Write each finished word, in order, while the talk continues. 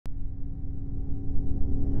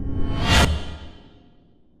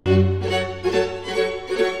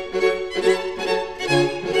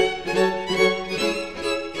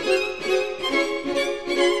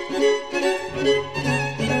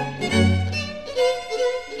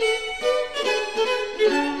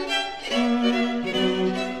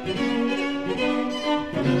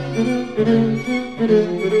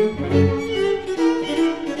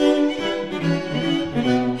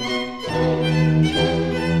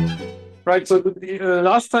Right. So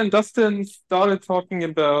last time Dustin started talking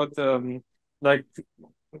about like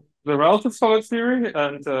the relative solid theory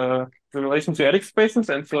and the relation to Ehrlich spaces,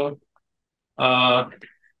 and so uh,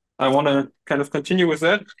 I want to kind of continue with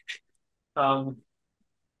that. Um,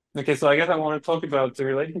 okay, so I guess I want to talk about the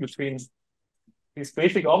relation between these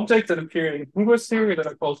basic objects that appear in Huber's theory that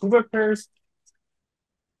are called Huber pairs,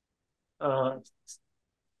 uh,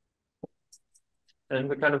 and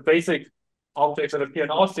the kind of basic objects that appear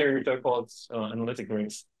in our theory that are called analytic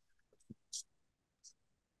rings.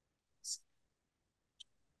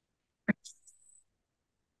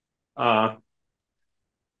 Uh,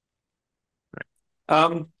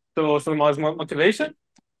 so my motivation.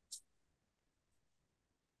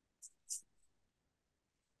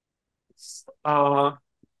 By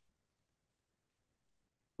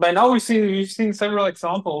now we've seen several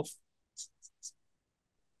examples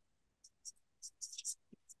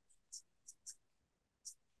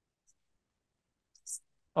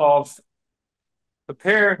of a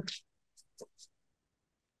pair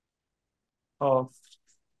of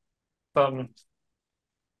some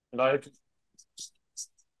like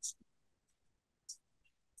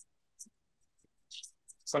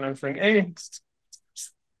condensed ring A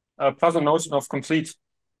plus a notion of complete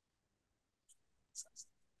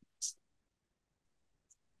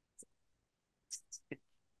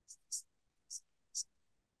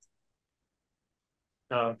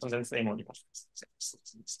condensed A module.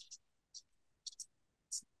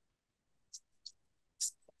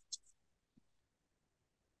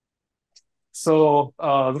 So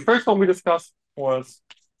the first one we discussed was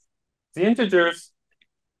the integers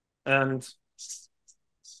and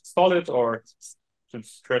solid, or should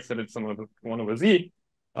stress that it's one over z,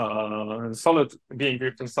 solid being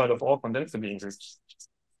grouped inside of all condensed being groups.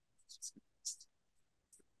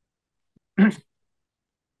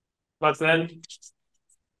 But then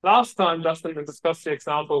last time Dustin discussed the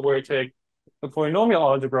example where you take the polynomial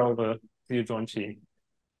algebra over the adjoint T,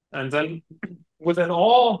 and then within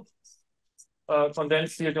all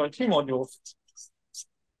condensed adjoint T modules,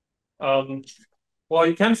 well,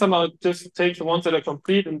 you can somehow just take the ones that are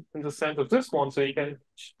complete in the sense of this one, so you can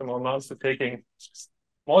somehow amount to taking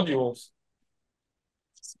modules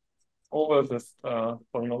over this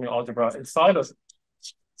polynomial algebra inside of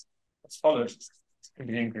solid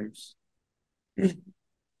being groups.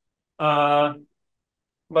 But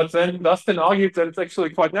then Dustin argued that it's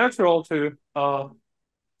actually quite natural to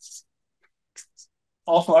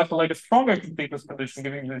also isolate a stronger completeness condition,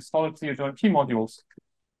 giving the solid C adjoint T modules,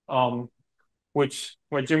 which,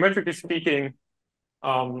 when geometrically speaking,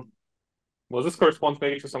 well, this corresponds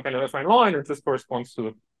maybe to some kind of affine line, or this corresponds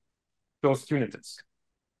to those unities.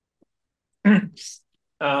 And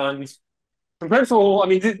in principle, I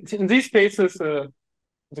mean, in these cases, the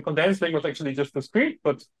condensed ring was actually just discrete,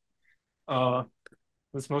 but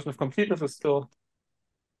this notion of completeness is still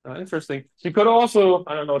interesting. You could also,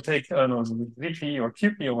 I don't know, take VP or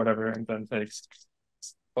QP or whatever, and then take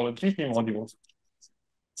solid GP modules,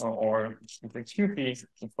 or take QP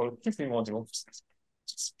and solid QP modules.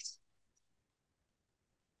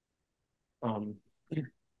 I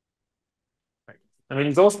mean,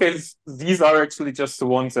 in those cases, these are actually just the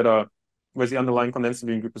ones that are where the underlying condensed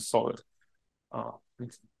being group is solid.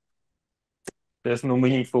 There's no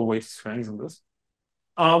meaningful way to strengthen this.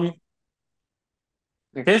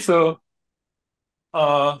 Okay, so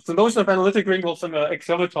the notion of analytic ring will somehow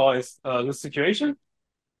axiomatise this situation.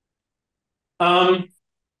 And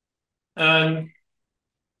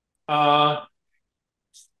on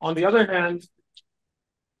the other hand,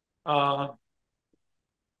 right.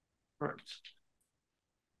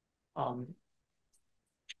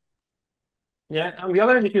 Yeah, on the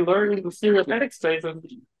other hand, if you learn the theory of Analytic spaces,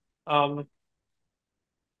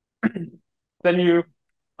 then you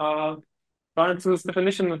run into this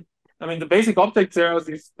definition. I mean, the basic objects there are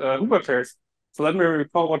these Huber pairs. So let me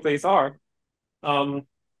recall what these are.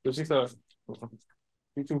 These are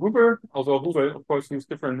two Huber, although Huber, of course, use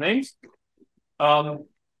different names. A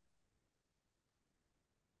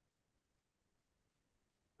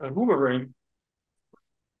Huber ring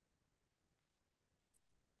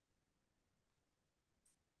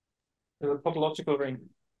is a topological ring.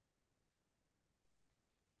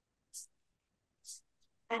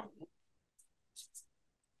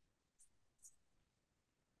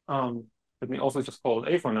 Let me also just call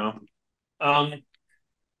it A for now.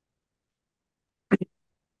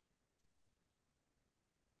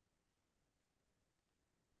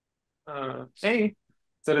 A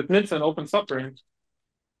that admits an open subring.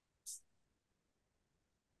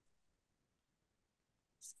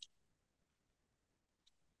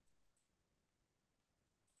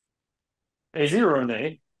 A0 and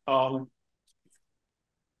A.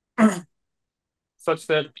 such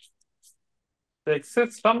that there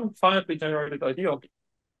exists some finitely generated ideal.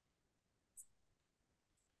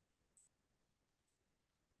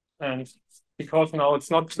 And because now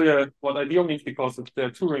it's not clear what ideal means because there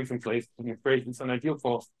are two rings in place, and you create it's an ideal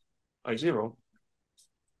for I0.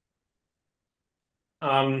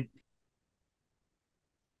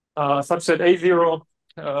 Such that A0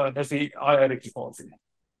 has the I-adic equality.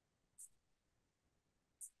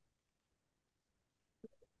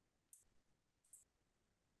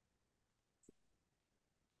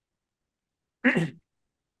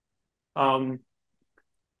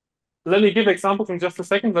 Let me give examples in just a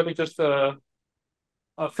second. Let me just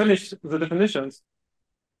finish the definitions.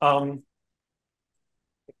 And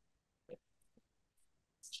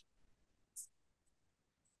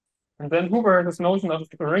then Huber has this notion of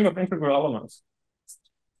a ring of integral elements.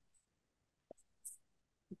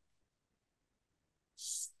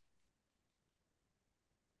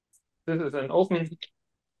 This is an open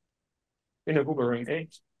in a Huber ring A.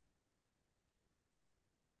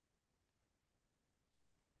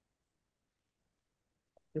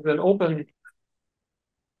 It's an open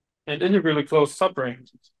and integrally closed subring.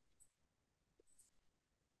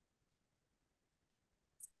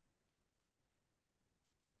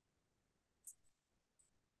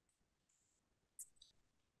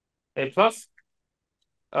 A plus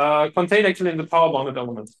contained actually in the power bounded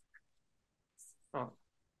elements. Oh.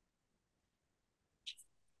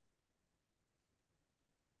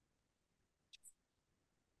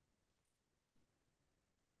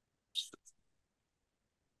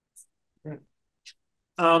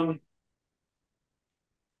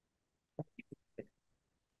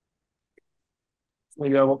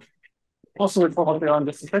 Maybe I will also report there in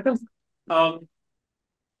just a second.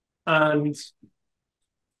 And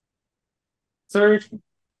third,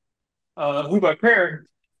 Huber pair.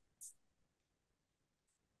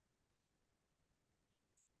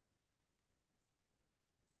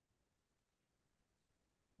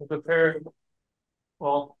 Huber pair,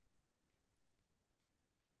 well,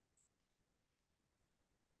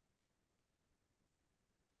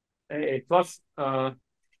 A plus over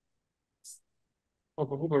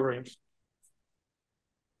Huber range.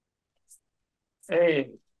 A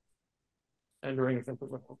and the ring is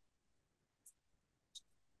integral.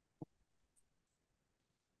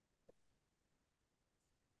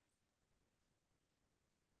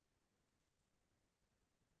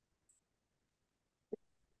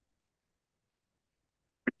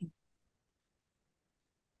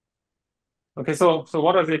 Okay, so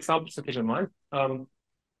what are the examples to keep in mind?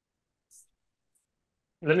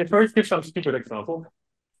 Let me first give some stupid example.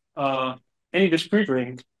 Any discrete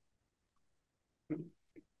ring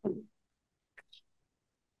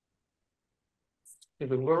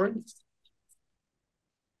is a Huber ring.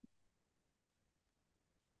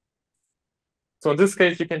 So in this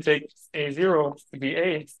case, you can take A0 to be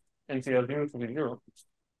A and CL0 to be 0.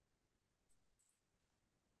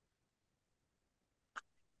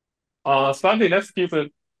 Slightly less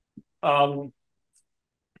stupid.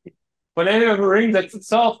 Whenever you have a ring that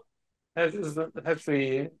itself is an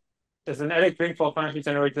adic ring for a finitely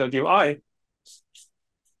generated ideal I,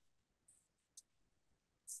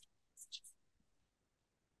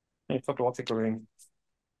 a topological ring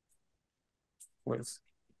with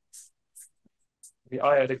the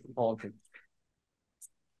I-adic topology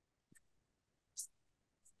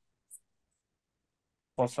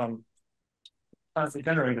for some finitely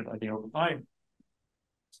generated ideal I.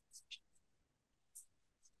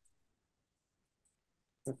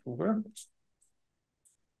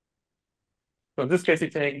 So in this case, you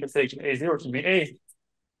take A0 to be A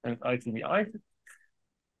and I to be I.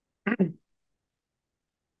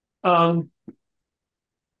 And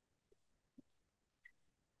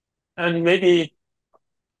maybe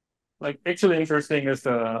like actually interesting is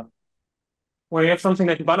when you have something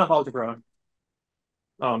like Banach algebra.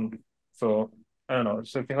 So I don't know.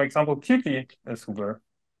 So for example, QP is Huber.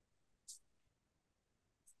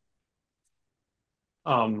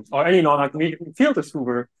 Or any non-Archimedean field is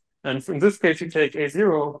Huber. And in this case, you take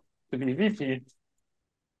A0 to be VP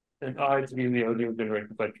and I to be the ideal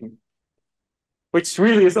generated by P, which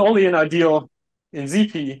really is only an ideal in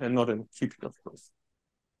ZP and not in QP, of course.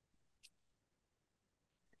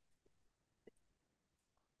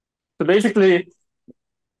 So basically,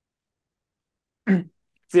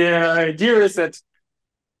 the idea is that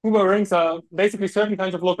Huber rings are basically certain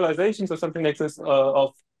kinds of localizations or something like this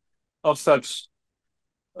of such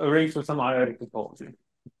rings with some I-adic topology.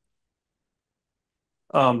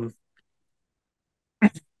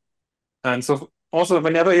 And so also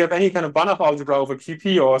whenever you have any kind of Banach algebra over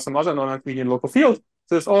QP or some other non-Archimedean local field,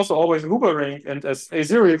 there's also always a Huber ring, and as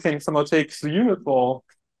A0 you can somehow take the unit ball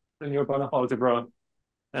in your Banach algebra,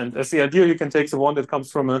 and as the ideal you can take the one that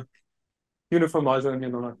comes from a uniformizer in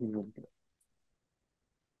your non-union.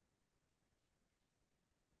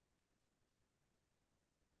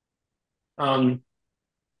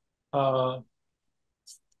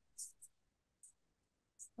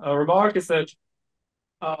 A remark is that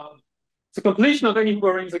the completion of any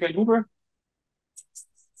Huber ring is again Huber.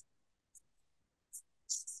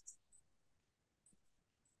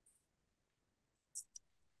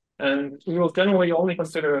 And we will generally only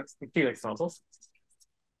consider complete examples.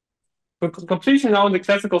 But completion now in the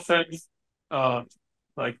classical sense,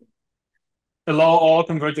 like allow all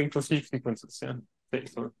converging Cauchy sequences. Yeah. Okay,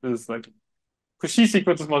 so this is like Cauchy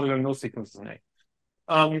sequences more than no sequences in A.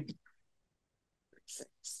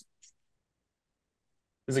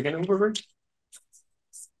 Is again Huber ring?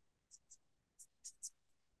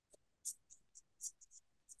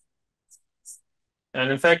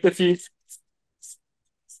 And in fact, if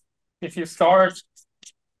you start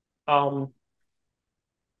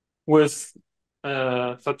with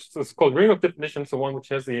such this called ring of definition, so one which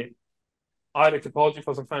has the Analytic topology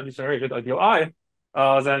for some finely generated ideal I,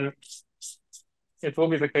 then it will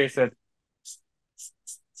be the case that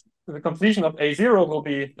the completion of A0 will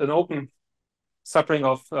be an open subring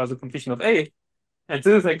of the completion of A, and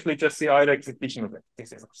this is actually just the Analytic completion of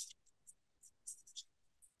A0.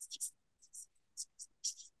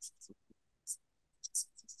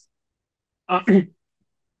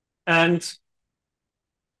 And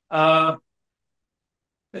at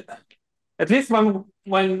least when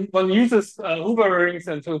one uses Huber rings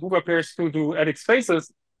and Huber pairs to do Analytic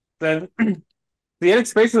spaces, then the Analytic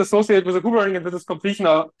spaces associated with a Huber ring and with its completion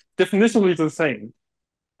are definitionally the same.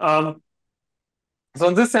 So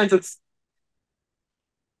in this sense, it's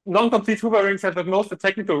non-complete Huber rings have at most a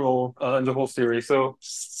technical role in the whole series. So,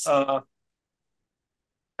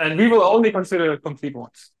 and we will only consider complete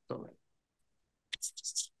ones. So,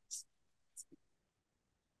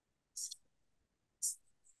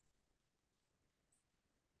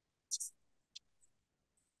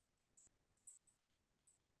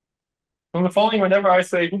 from the following, whenever I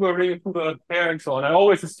say Huber ring, Huber pair, and so on, I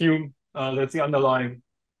always assume that the underlying,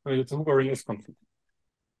 that the Huber ring is complete.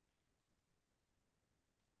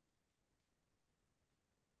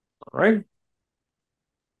 All right.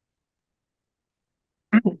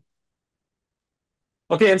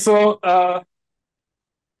 Okay, and so I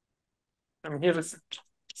mean, here this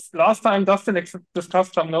last time Dustin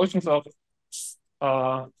discussed some notions of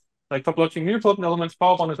like topological nilpotent elements,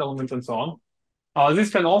 power bonded elements, and so on. This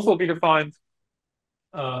can also be defined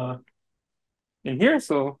in here.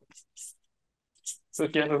 So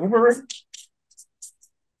if you have a Huber ring,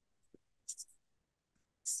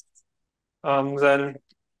 then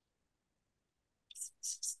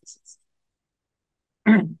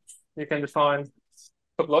you can define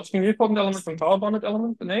topological nilpotent elements and power bonded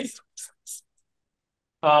elements in A.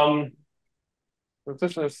 So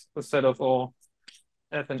this is the set of all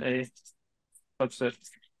F and A such that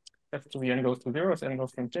F to the n goes to 0 as n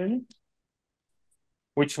goes to infinity.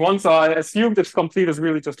 Which once I assumed it's complete is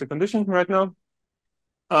really just a condition right now.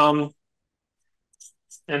 And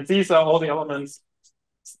these are all the elements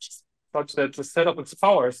such that the set of its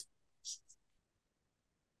powers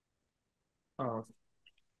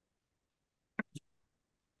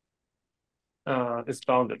is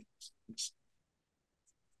bounded.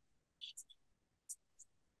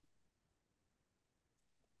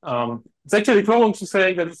 It's actually equivalent to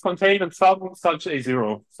saying that it's contained in some such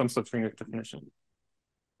A0, some such ring of definition.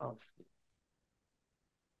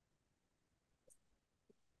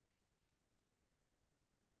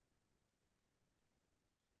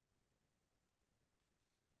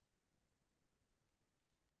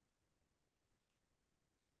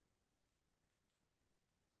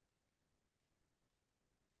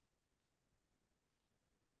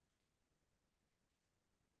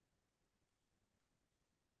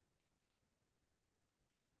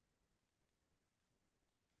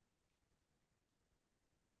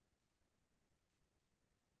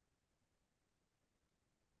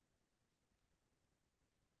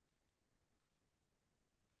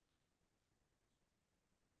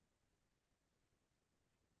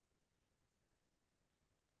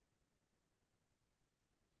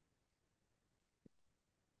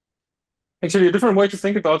 Actually, a different way to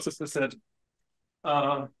think about this is that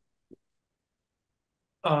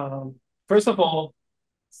first of all,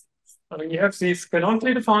 I mean, you have these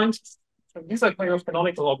canonically defined, these are kind of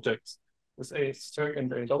canonical objects with a string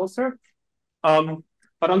and a double string. But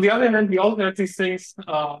on the other hand, we also have these things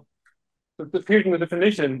that appear in the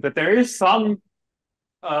definition that there is some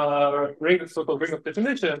ring, so-called ring of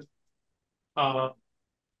definition, and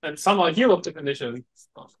some ideal of definition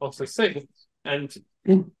of this thing. And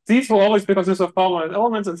these will always consist of permanent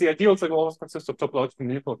elements, and the ideals will always consist of topologically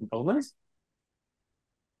nilpotent elements.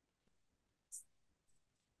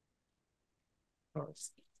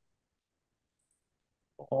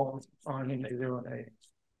 All are in A0 and A.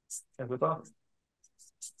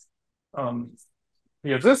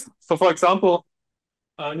 We have this. So for example,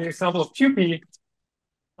 in the example of QP,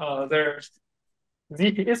 there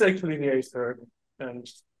ZP is actually the A third, and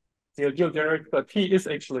the ideal generated by P is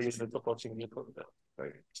actually the topological nilpotent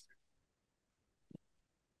element.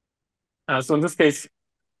 Right? So in this case,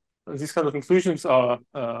 these kind of inclusions are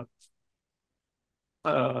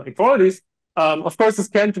equalities. Of course, this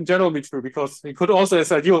can't in general be true, because you could also,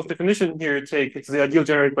 as ideal of definition here, take it's the ideal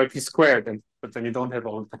generated by P squared, but then you don't have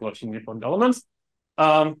all the topologically nilpotent elements.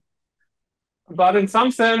 But in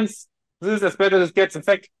some sense, this is as bad as it gets. In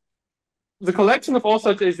fact, the collection of all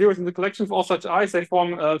such A0s and the collection of all such I's, they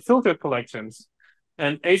form filtered collections.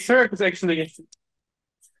 And A third is actually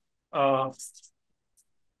a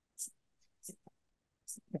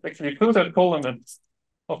filtered colimit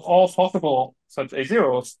of all possible such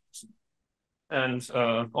A0s. And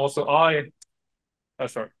also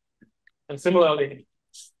sorry. And similarly,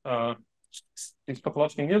 these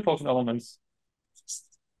topologically nilpotent elements,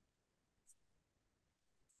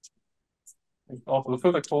 also the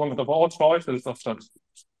filtered colimit of all choices of such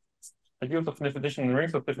ideals of definition and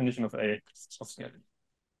rings of definition of A of C.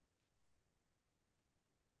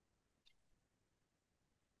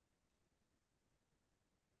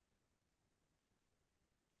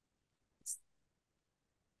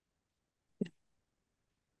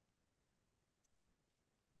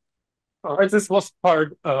 All right, this was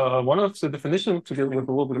part one of the definition, to deal with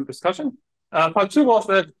a little bit of discussion. Part two was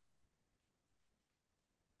that,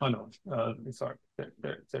 oh no, sorry,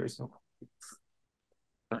 there is no.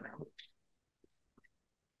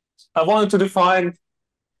 I wanted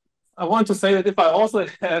to say that if I also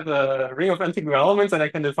have a ring of integral elements, then I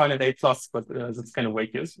can define an A plus, but that's kind of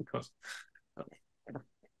vacuous because,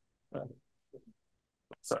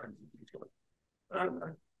 sorry.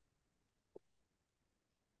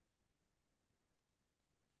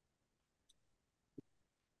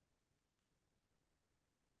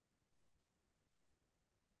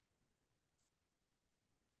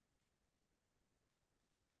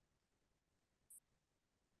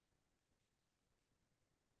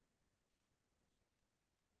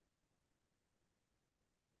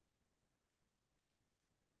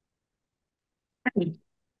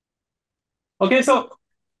 Okay, so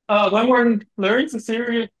when one learns the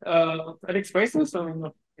theory of Analytic spaces, so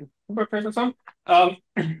in Hilbert and so on,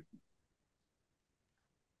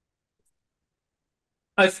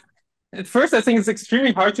 at first I think it's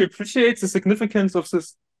extremely hard to appreciate the significance of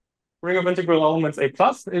this ring of integral elements A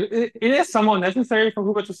plus. It is somewhat necessary for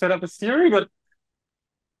Hilbert to set up his theory, but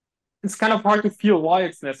it's kind of hard to feel why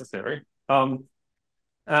it's necessary.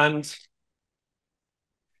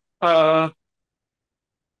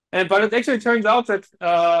 But it actually turns out that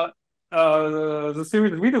the theory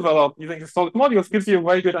that we developed using the solid modules gives you a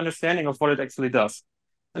very good understanding of what it actually does.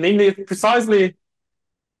 And namely, it precisely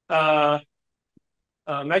matches.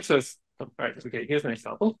 Oh, right, okay, here's an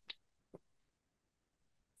example.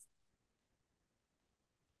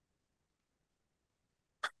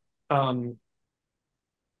 I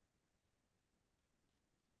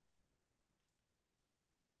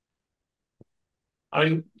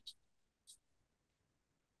mean,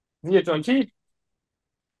 VH1T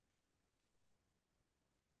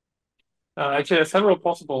actually has several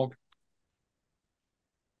possible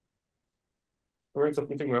rings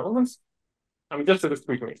of integral elements. I mean, just a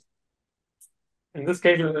discrete ring. In this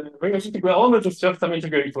case, the ring of integral elements is just some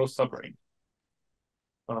integrated closed subring.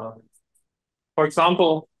 For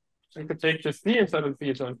example, you could take just D instead of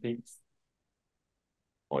VH1T.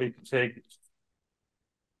 Or you could take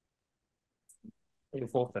the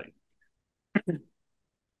full thing.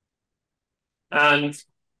 And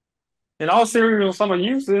in our theory, we'll somehow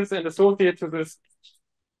use this and associate to this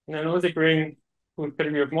an analytic ring with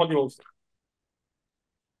category of modules.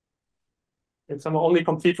 It's somehow only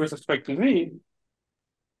complete with respect to Z.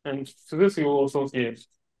 And to this, you will associate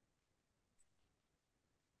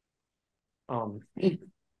the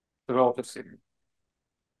relative theory.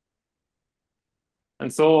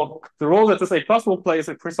 And so the role that this A plus will play is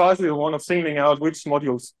precisely the one of singling out which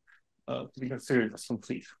modules to be considered as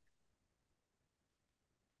complete.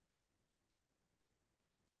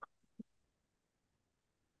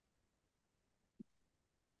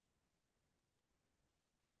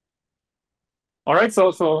 All right,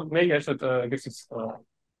 so maybe I should give this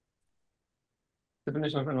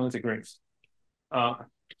definition of analytic rings. Uh,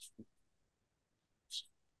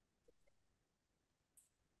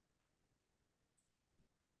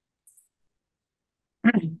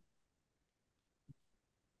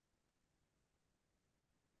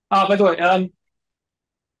 by the way,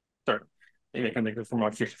 sorry, maybe I can make this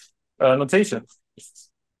remark here. Notation.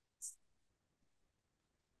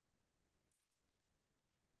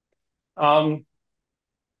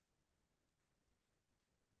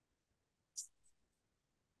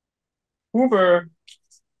 Huber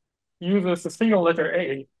uses the single letter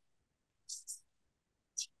A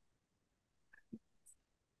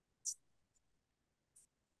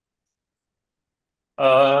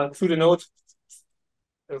to denote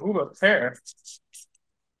a Huber pair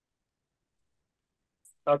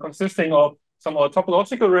consisting of some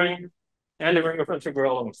topological ring and a ring of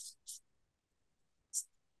integral elements.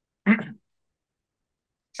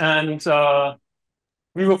 And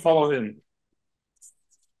we will follow him.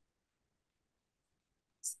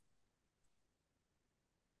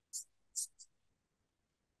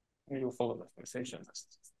 We will follow the fixation.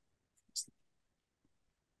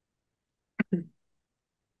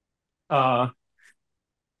 So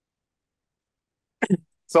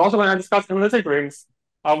also when I discuss analytic rings,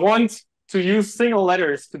 I want to use single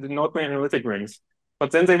letters to denote my analytic rings,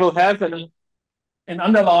 but then they will have an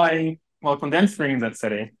underlying, well, condensed ring in that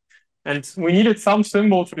setting. And we needed some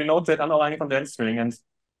symbol to denote that underlying condensed ring, and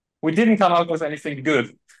we didn't come out with anything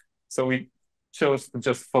good. So we chose to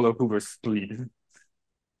just follow Huber's lead.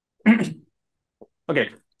 Okay,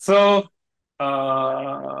 so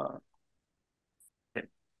okay.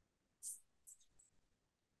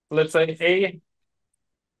 Let's say A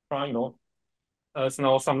triangle is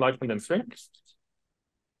now some light condensed ring.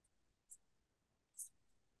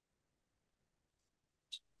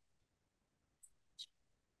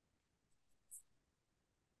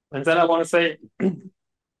 And then I want to say,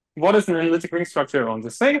 what is an analytic ring structure on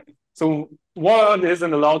this thing? So what is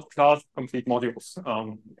an allowed class of complete modules?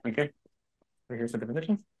 Okay, so here's the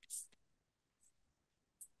definition.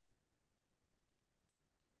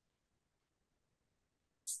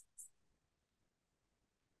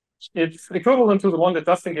 It's equivalent to the one that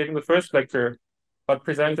Dustin gave in the first lecture, but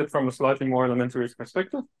presented from a slightly more elementary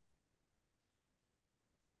perspective.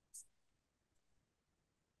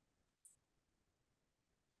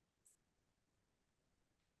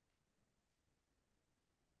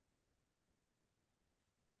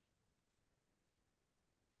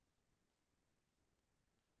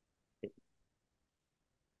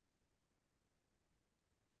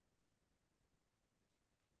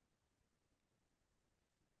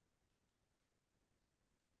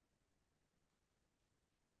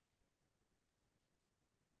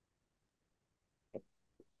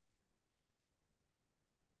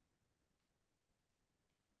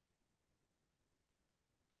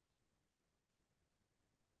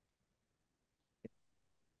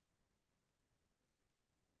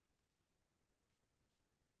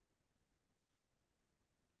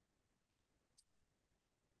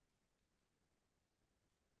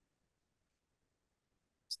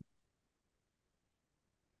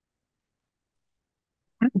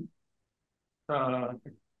 Uh,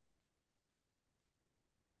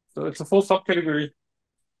 so it's a full subcategory.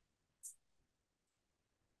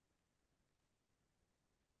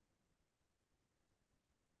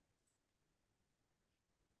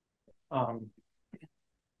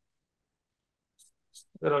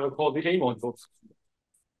 That I will call the A modules.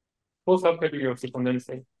 Full subcategory of the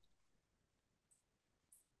condensing.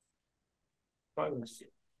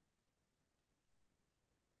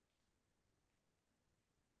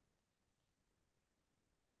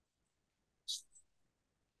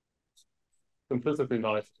 Implicitly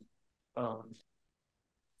nice. So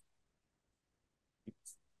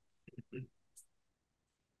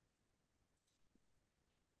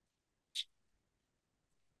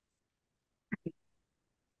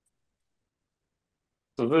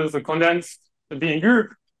this is a condensed being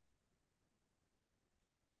group,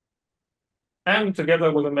 and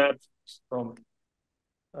together with a map from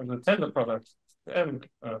the tensor product and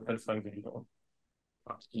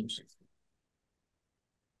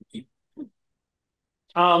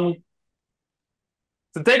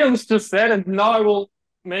the data was just said, and now I will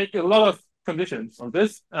make a lot of conditions on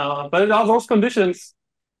this, but it are those conditions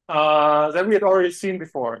that we had already seen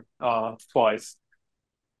before twice.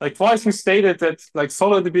 Like twice we stated that like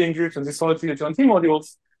solid being groups and the solid T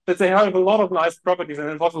modules, that they have a lot of nice properties, and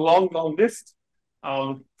it was a long, long list.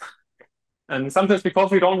 And sometimes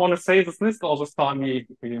because we don't want to say this list all this time, we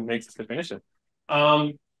make this definition.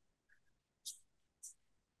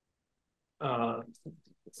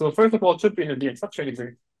 So first of all, it should be in a DN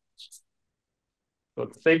subcategory. So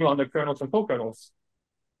it's stable under kernels and co-kernels.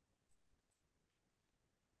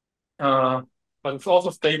 But it's also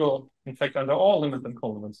stable, in fact, under all limits and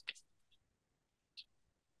co-limits.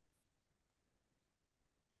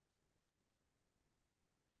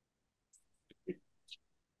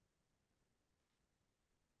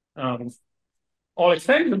 All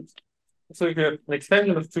extensions. So if you have an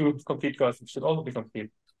extension of two complete Gauss, it should also be complete.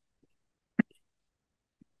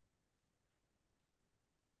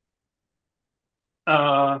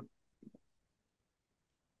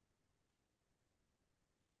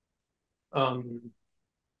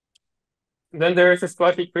 Then there is a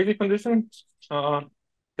slightly crazy condition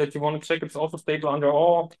that you want to check. It's also stable under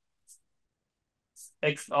all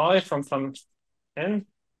xi from some n,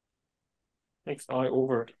 xi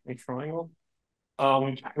over a triangle,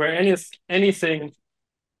 where n is anything,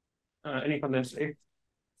 any condensed A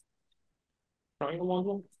triangle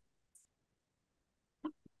module.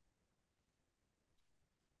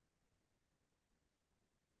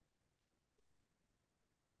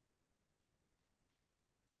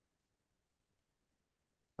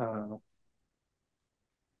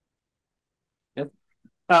 Yes.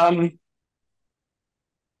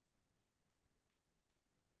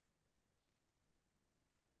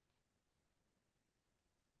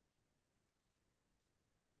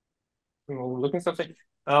 We're looking at something.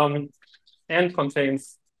 And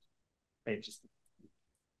contains H.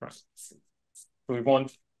 Right. So we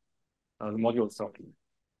want the module itself.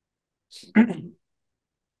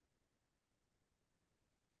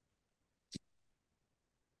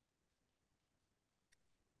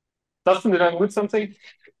 Dustin, did I move something?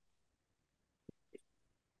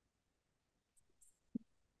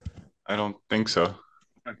 I don't think so.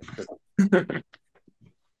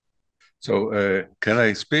 So can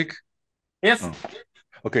I speak? Yes. Oh.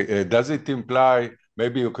 Okay. Does it imply,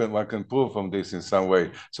 maybe one can prove from this in some way.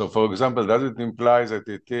 So for example, does it imply that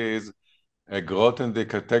it is a Grothendieck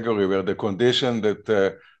category where the condition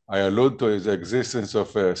that I allude to is the existence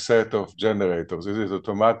of a set of generators? Is it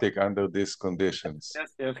automatic under these conditions?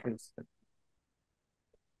 Yes, yes, yes.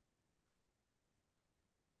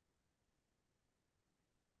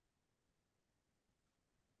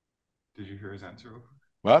 Did you hear his answer?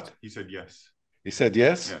 What? He said yes. He said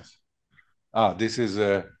yes? Yes. This is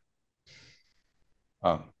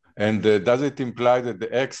and does it imply that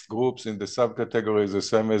the X groups in the subcategory is the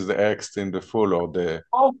same as the X in the full or the?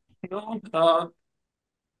 Oh, no.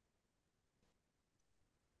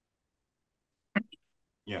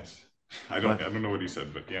 Yes. I don't know what he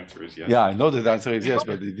said, but the answer is yes. Yeah, I know that the answer is yes,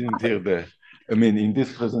 but I didn't hear the. I mean, in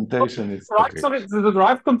this presentation, it's right. okay. So the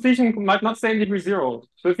derived completion might not stay in degree 0.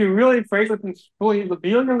 So if you really phrase it in fully the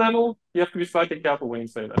abelian level, you have to be slightly careful when you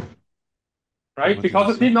say that. Right?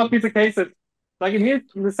 Because it need not be the case that, like in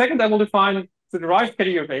the second I will define the derived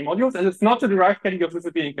category of A modules, and it's not the derived category of this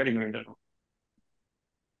abelian category in general.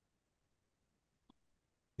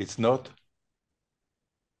 It's not?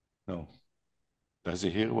 No. Does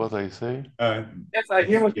he hear what I say? Yes, I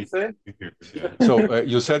hear what you say. Yeah. So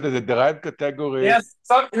you said that the derived category. Yes.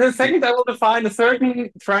 So in the second, I will define a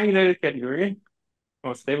certain triangulated category,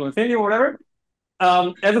 or stable infinity, or whatever,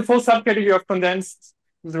 as a full subcategory of condensed,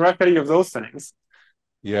 the derived category of those things.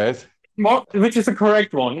 Yes. Which is a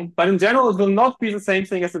correct one, but in general, it will not be the same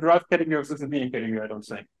thing as the derived category of this abelian category, I don't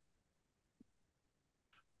think.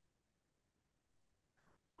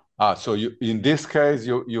 So you in this case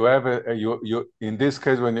you have in this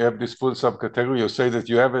case when you have this full subcategory, you say that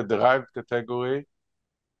you have a derived category,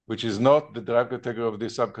 which is not the derived category of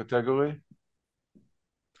this subcategory.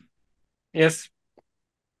 Yes.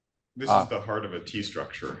 This is the heart of a T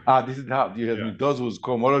structure. This is the heart. You have those whose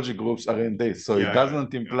cohomology groups are in this, so it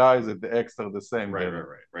doesn't imply that the X are the same.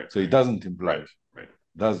 Right. So it doesn't imply. Right.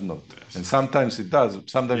 Does not. Yes. And sometimes it does.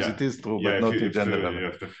 Sometimes it is true, but not in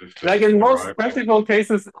general. Like in most practical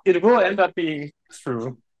cases, it will end up being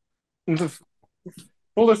true. In the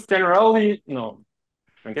fullest generality, no.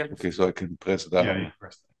 Okay, so I can press down. Yeah, you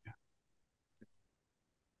press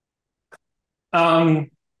that.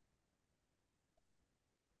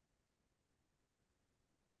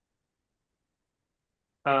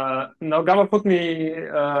 Now gamma put me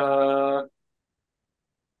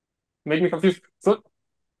make me confused. So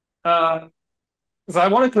I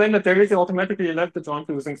want to claim that derivation automatically left the joint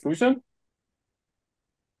to this inclusion.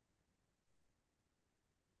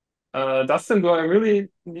 Dustin, do I really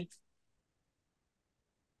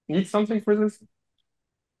need something for this?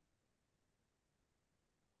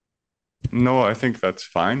 No, I think that's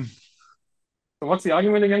fine. So what's the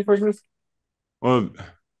argument again for this? Well,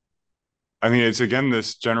 I mean, it's again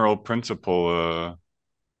this general principle.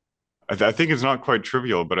 I think it's not quite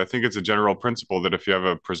trivial, but I think it's a general principle that if you have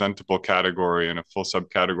a presentable category and a full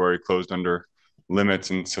subcategory closed under limits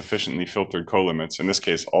and sufficiently filtered colimits, in this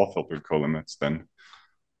case, all filtered colimits, then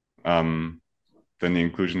the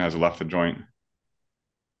inclusion has a left adjoint.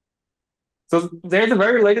 So there's a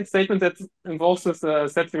very related statement that involves this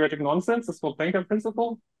set theoretic nonsense. It's called Banker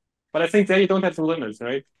principle. But I think there you don't have the limits,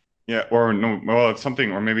 right? Yeah, or no, well, it's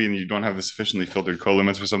something, or maybe you don't have the sufficiently filtered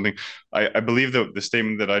colimits or something. I believe the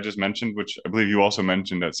statement that I just mentioned, which I believe you also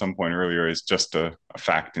mentioned at some point earlier, is just a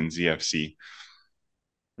fact in ZFC.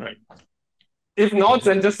 Right. If not,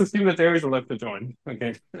 then just assume that there is a left adjoint.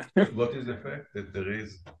 Okay. What is the fact that there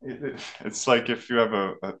is? It's like if you have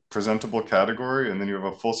a presentable category and then you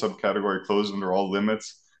have a full subcategory closed under all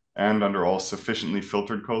limits and under all sufficiently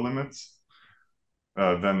filtered colimits,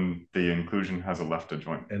 then the inclusion has a left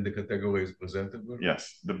adjoint. And the category is presentable?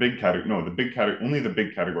 Yes. The big category, no, the big category, only the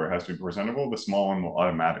big category has to be presentable. The small one will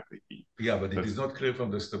automatically be. Yeah, but it is not clear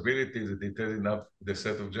from the stability that it has enough the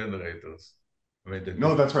set of generators. I mean,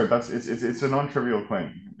 no, that's right. It's a non-trivial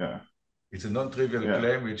claim. Yeah. It's a non-trivial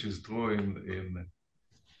claim which is true in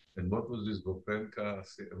and what was this Gopenka?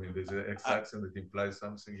 I mean, there's an X axiom that implies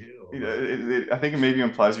something here. I think it maybe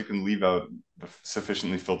implies you can leave out the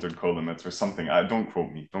sufficiently filtered colimits or something. Don't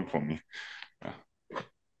quote me. Don't quote me.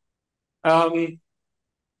 Yeah.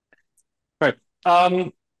 Right.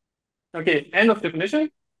 Okay. End of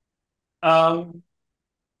definition.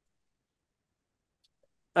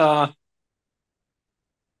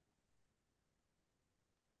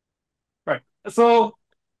 Right. So,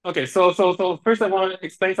 okay. So first I want to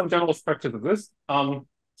explain some general structures of this. First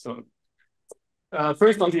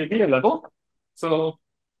on the abelian level. So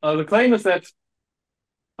the claim is that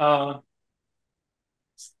there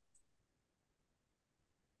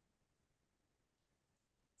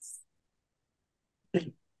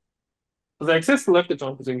exists a left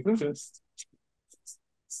adjoint between inclusions.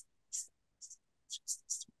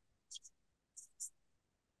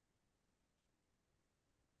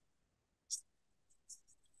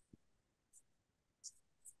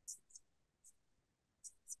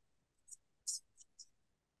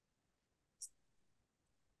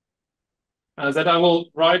 That I will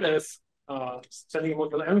write as setting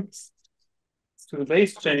module M to the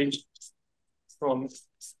base change from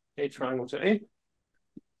A triangle to A.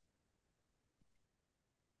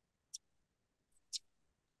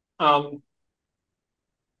 So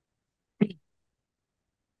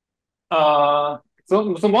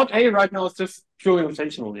mod A right now is just purely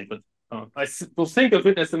notationally, but I will think of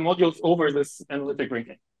it as the modules over this analytic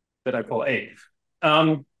ranking that I call A.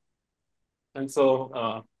 And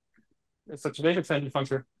so it's such a basic extended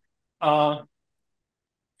function. The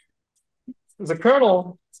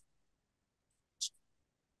kernel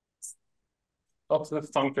of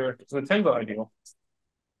this functor is the tensor ideal.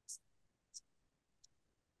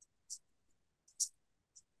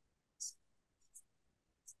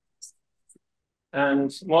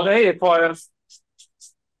 And mod A acquires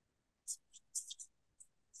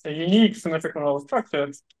a unique symmetrical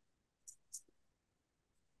structure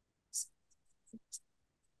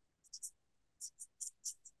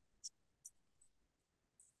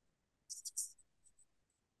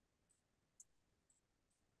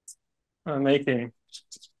making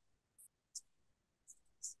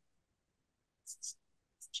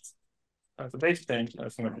the base change a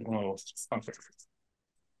symmetrical function.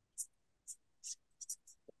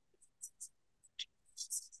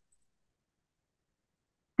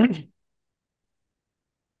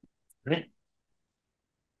 Right.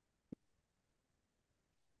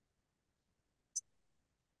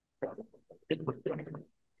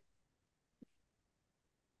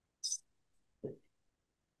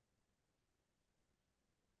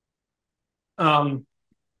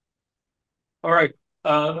 All right,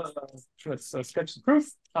 let's sketch the proof.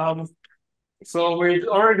 So we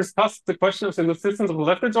already discussed the question of the existence of a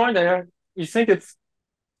left adjoint. You think it's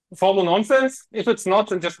formal nonsense? If it's not,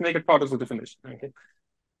 then just make it part of the definition. Okay.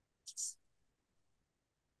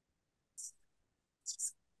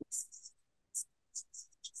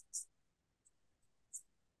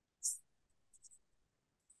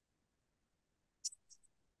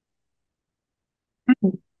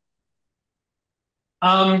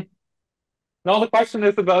 Now the question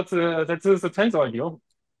is about that this is a tensor ideal.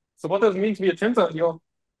 So what does it mean to be a tensor ideal?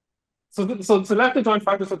 So the left adjoint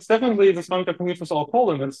factor, so it's definitely this functor commutes with all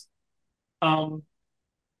colimits.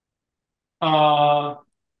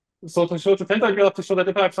 So to show the tensor ideal, I have to show that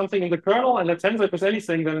if I have something in the kernel and the tensor is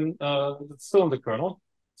anything, then it's still in the kernel.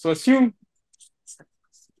 So assume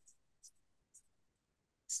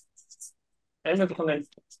M is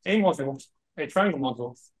condensed A module, a triangle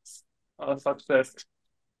module, such that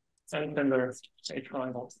and then there's a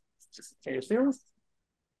triangle A0,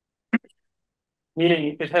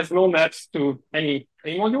 meaning it has no maps to any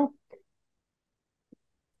A module.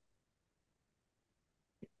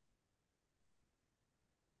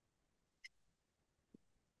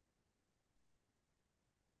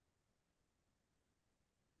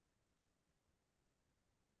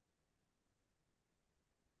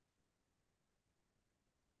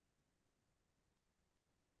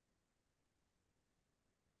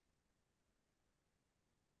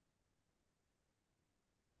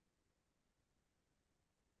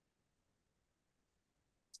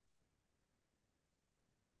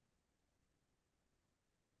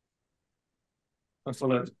 So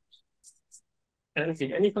that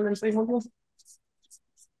any condensed A module.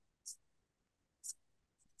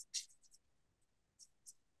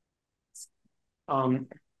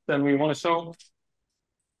 Then we want to show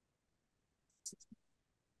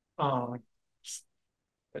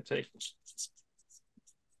let's take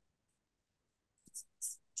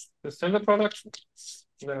the standard product,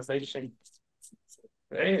 then it's H A,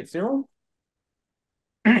 it's 0.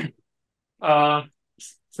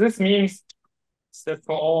 This means that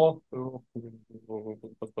for all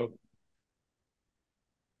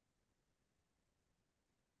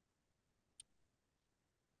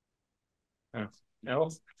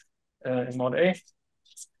else in mod A,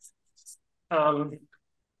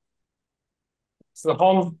 so the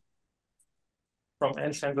home from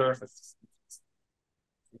n tensor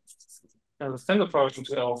and the standard product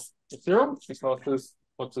into L is 0, because this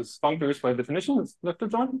what this functor is by definition is left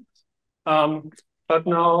adjoint. But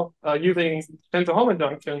now using tensor home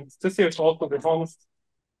adjunction, this here is also the home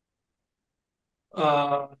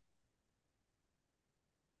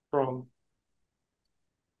from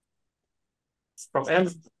M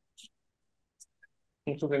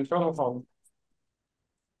into the internal home.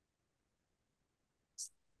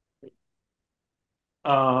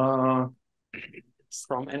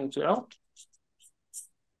 From N to L.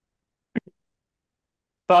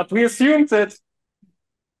 But we assume that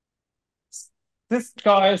this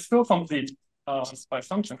guy is still complete by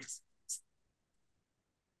functions.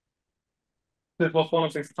 This was one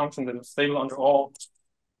of these functions that is stable under all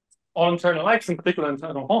internal X, in particular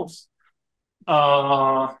internal homes.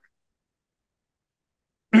 But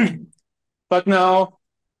now,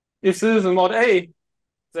 if this is a mod A,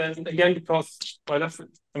 then again, because well, that's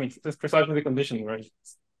that's precisely the condition, right?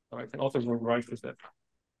 So I can also rewrite this that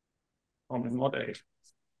on the mod A.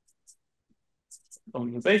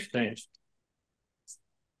 On the base change.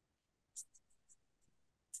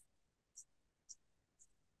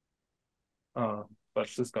 But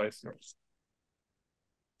this guy is yours.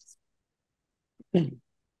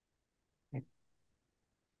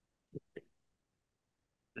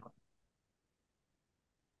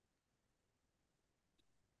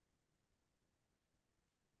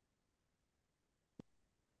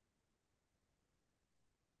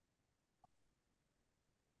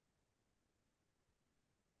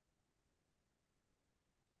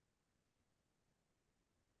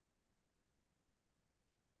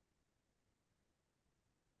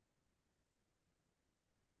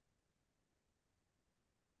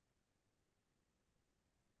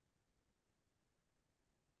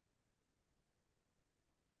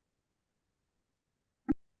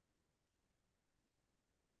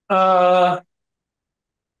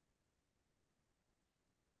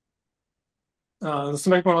 This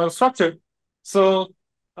make more structure. So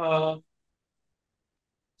so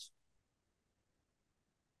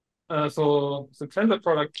the tensor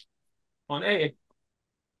product on A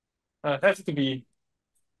has to be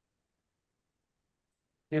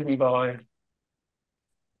given by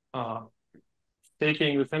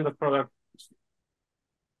taking the tensor product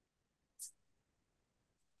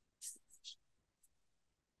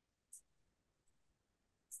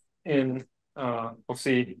in of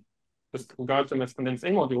C, just regard them as condensed A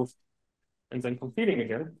modules, and then competing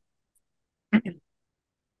again.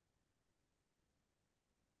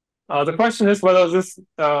 The question is whether this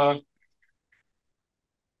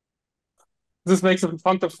this makes a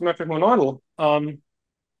functor symmetric monoidal.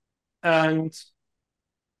 And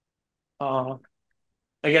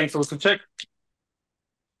again, so to check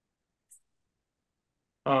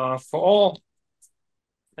for all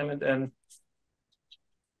M and N,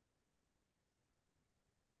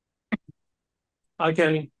 I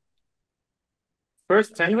can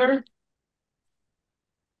first tensor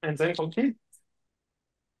and then compute.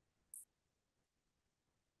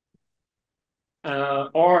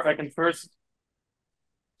 Or I can first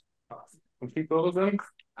complete both of them.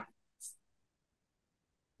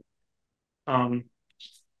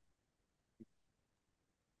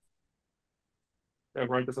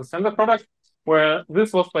 write this as standard product, where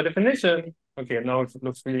this was by definition, okay, now it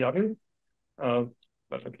looks really ugly. But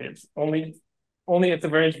okay, it's only at the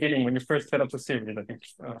very beginning when you first set up the series that you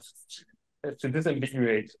have to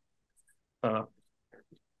disambiguate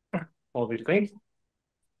all these things.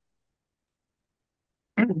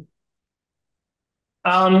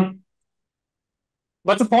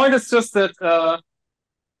 But the point is just that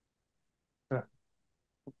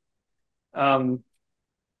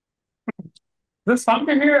this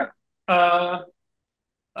function here,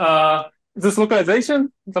 this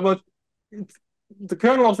localization, it's about the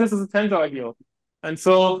kernel of this is a tensor ideal, and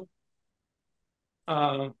so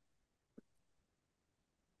right.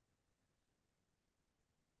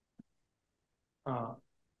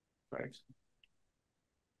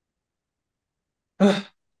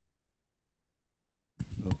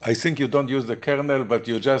 I think you don't use the kernel, but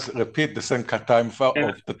you just repeat the same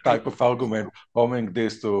type of argument, homing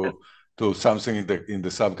this to something in the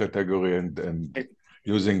subcategory and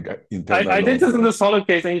using internal. I did this in the solid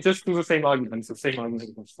case, and you just do the same arguments, the same argument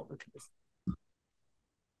in the solid case.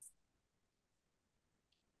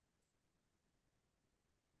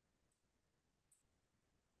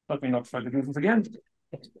 Let me not try to do this again.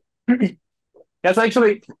 Yes,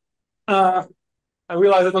 actually, I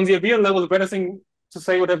realized that on the abelian level, the better thing to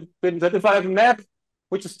say would have been that if I have a map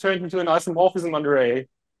which is turned into an isomorphism under A,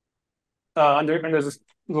 under this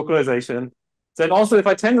localization, then also if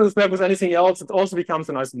I tensor this map with anything else, it also becomes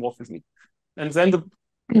an isomorphism. And then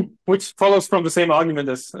which follows from the same argument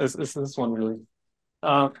as this one, really.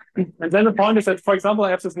 And then the point is that, for example,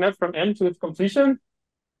 I have this map from N to its completion,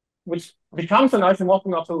 which becomes an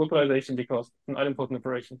isomorphism after localization because it's an idempotent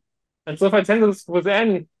operation. And so if I tensor this with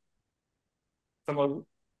N, somehow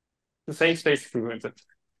the same stays true.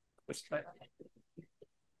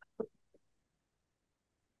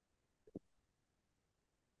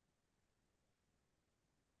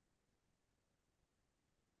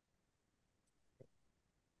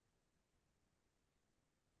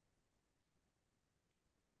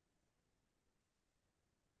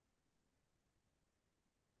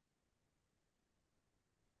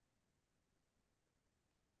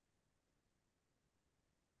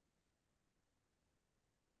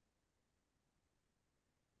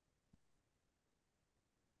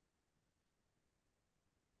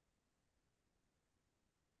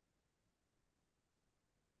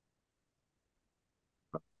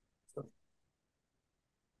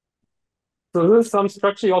 So this is some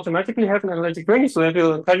structure you automatically have an analytic ring. So you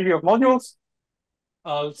have a category of modules,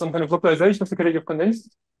 some kind of localization of the category of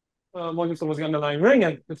condensed modules over the underlying ring,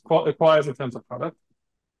 and it acquires a tensor product.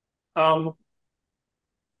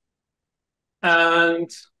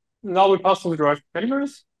 And now we pass to the derived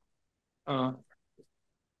categories.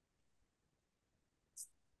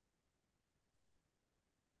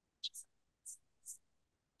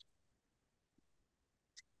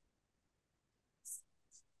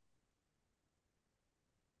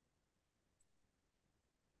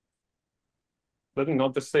 Let me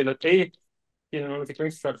not just say that A in an analytic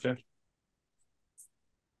ring structure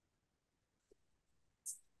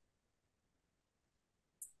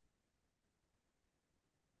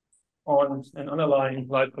on an underlying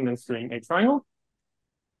light condensed string A triangle.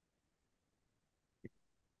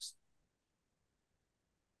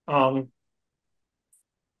 Then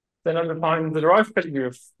I define the derived category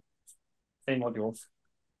of A modules.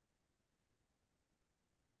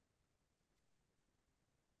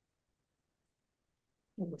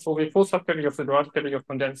 So the full subcategory of the derived category of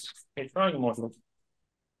condensed A triangle modules.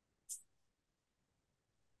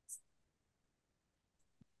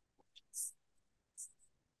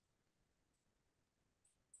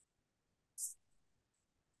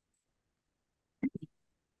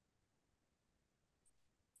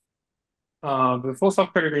 The full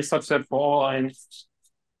subcategory is such that for all lines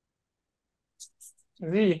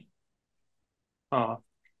Z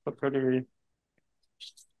subcategory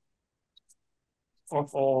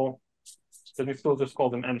of all, then we still just call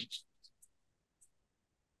them N.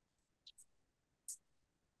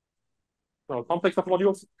 So a complex of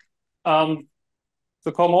modules. The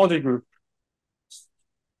cohomology group.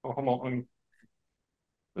 Or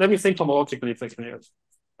let me think homologically if that's clear.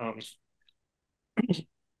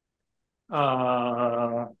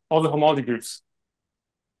 All the homology groups.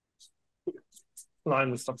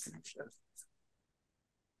 Line with substance.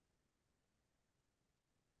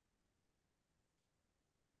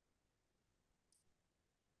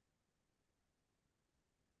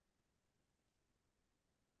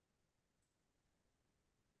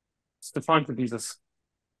 It's defined to be this.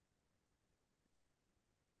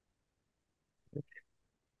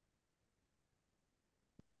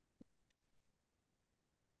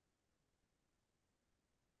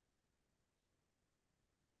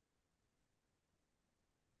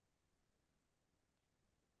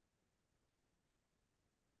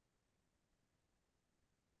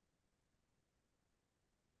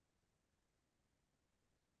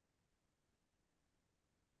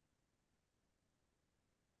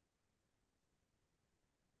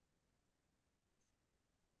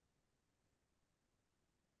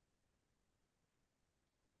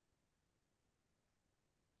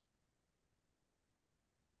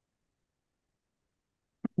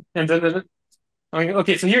 And then,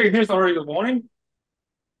 okay, so here's already the warning.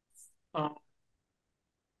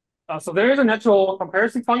 So there is a natural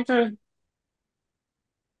comparison function.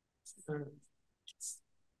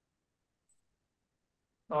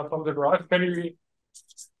 From the derived category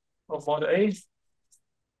of mod A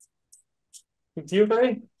to D of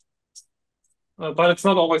A, but it's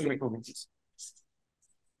not always an equivalence.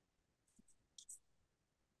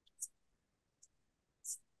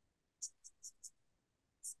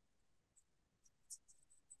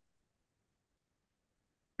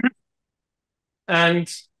 And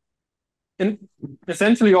in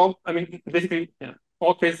essentially basically, yeah,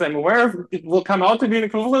 all cases I'm aware of, it will come out to be an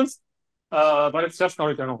equivalence, but it's just not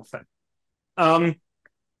a general effect.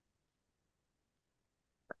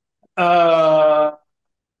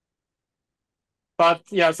 But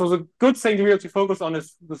yeah, so the good thing to really focus on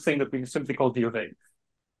is the thing that we simply call D of A.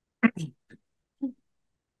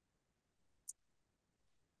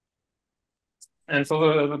 And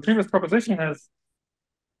so the previous proposition has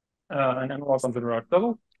an analog on the derived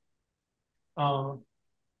level.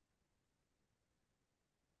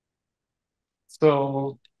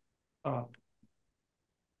 So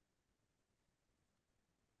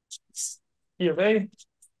E of A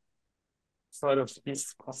side of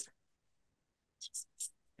this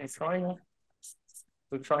a triangle.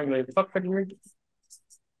 The triangle is subcategory.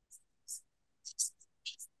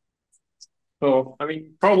 So I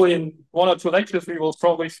mean, probably in 1 or 2 lectures we will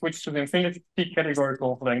probably switch to the infinity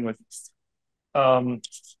categorical language,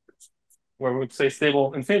 where we would say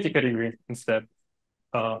stable infinity category instead.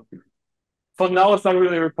 For now, it's not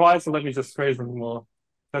really required, so let me just phrase in more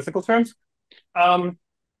classical terms.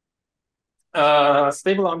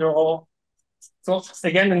 Stable under all. So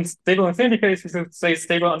again, in stable infinity case, we should say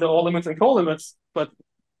stable under all limits and co-limits, but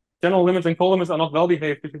general limits and co-limits are not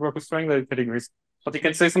well-behaved if you work with strangulated categories. But you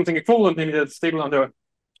can say something equivalent, maybe that's stable under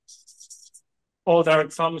all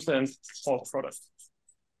direct sums and all products.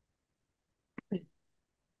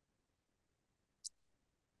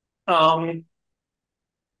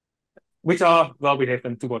 Which are well-behaved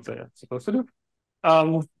and do what they're supposed to do.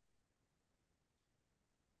 I'm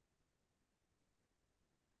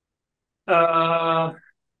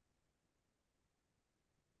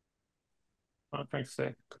trying to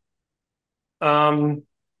say.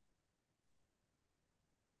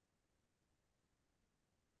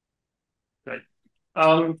 Right.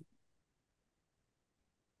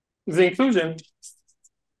 The inclusion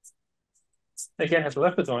again has a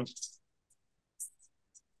left adjoint.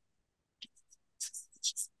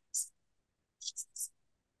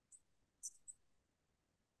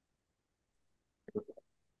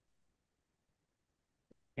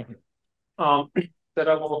 That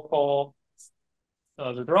I will call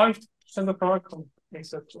the derived center product from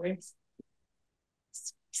except to A.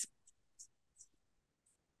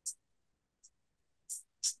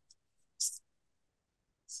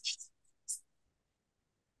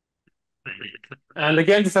 And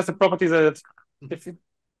again, this has the property that if you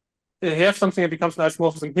have something that becomes an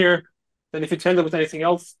isomorphism here, then if you change it with anything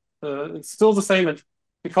else, it's still the same. And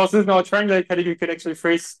because this is now a triangulated category, you can actually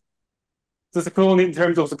phrase this equivalent in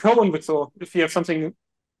terms of the co-input. So if you have something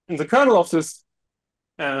in the kernel of this,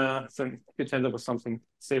 then you change it with something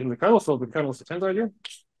saved in the kernel. So the kernel is the tensor idea.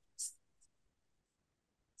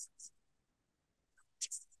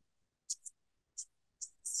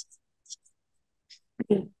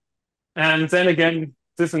 And then again,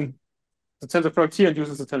 this in the tensor product here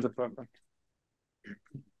induces the tensor product.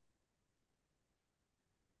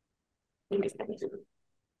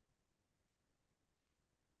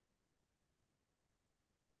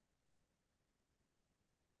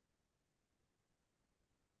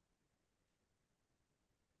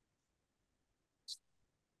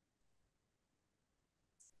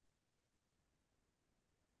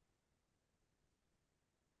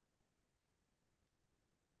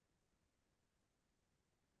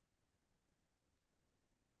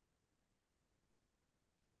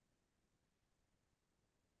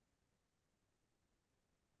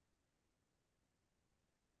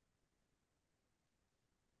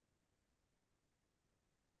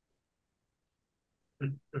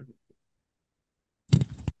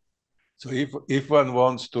 So if one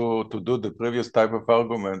wants to do the previous type of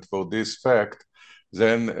argument for this fact,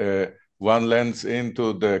 then one lands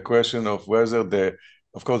into the question of whether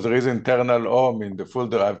of course, there is internal ohm in the full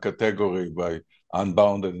derived category by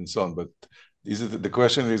unbounded and so on, but the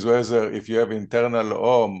question is whether if you have internal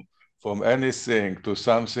ohm from anything to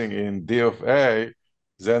something in D of A,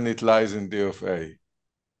 then it lies in D of A.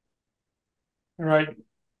 Right.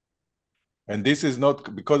 And this is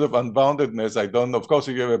not because of unboundedness. I don't know. Of course,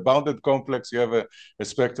 if you have a bounded complex, you have a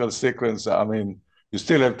spectral sequence. I mean, You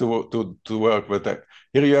still have to work with that.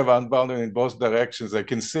 Here you have unbounded in both directions. I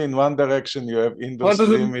can see in one direction you have inverse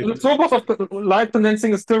limit. The topos of light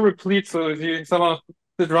condensing is still replete, so if you somehow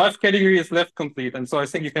the drive category is left complete, and so I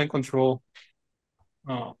think you can control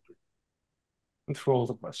the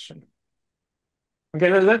question.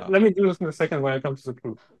 Okay, let me do this in a second when I come to the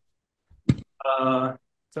proof. So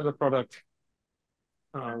the product.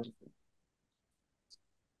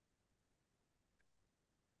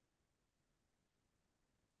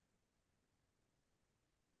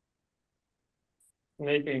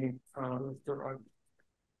 Making the right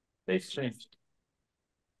base change.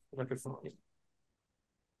 Like it's not.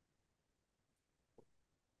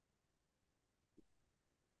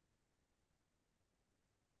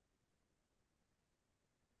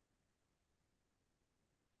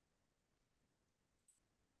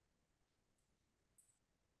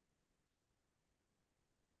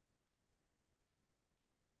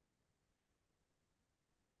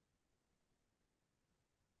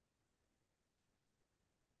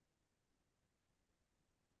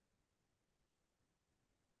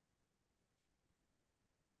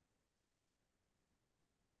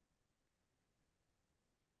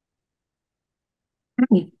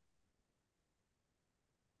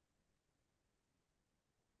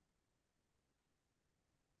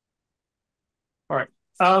 All right.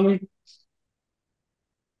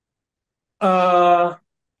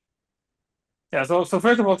 Yeah, so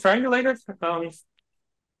first of all, triangulated.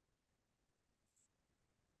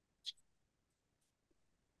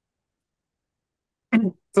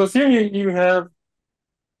 So assuming you have,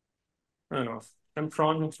 I don't know, m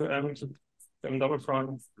prime to m double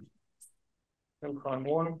prime, m prime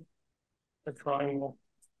 1, a triangle.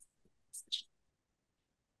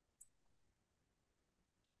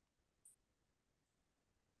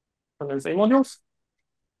 And there's A modules.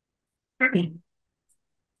 And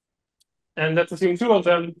let's assume two of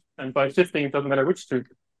them, and by shifting, it doesn't matter which two,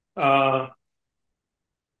 are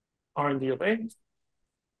in D of A.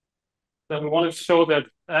 Then we want to show that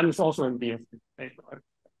M is also in D of A.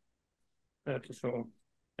 To show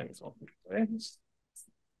M is also in A.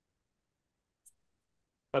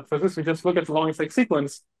 But for this, we just look at the longest like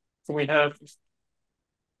sequence. So we have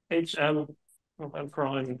HM of M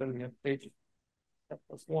prime, and then we have H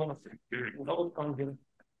plus 1 of double prime here.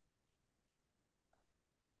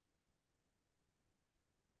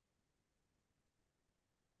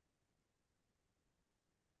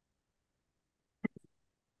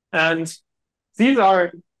 And these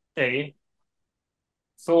are A.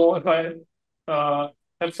 So if I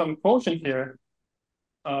have some quotient here,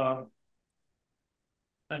 and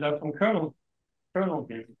I have some kernel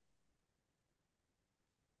here.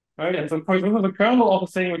 Right, and so of course, this is the kernel of the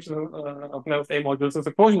thing which is of net of A modules. It's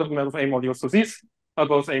a quotient of net of A modules. So these are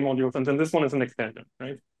both A modules, and then this one is an expansion,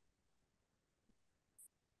 right?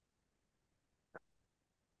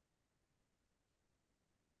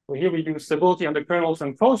 So here we use stability under kernels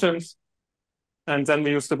and quotients, and then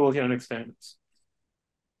we use stability under expansions.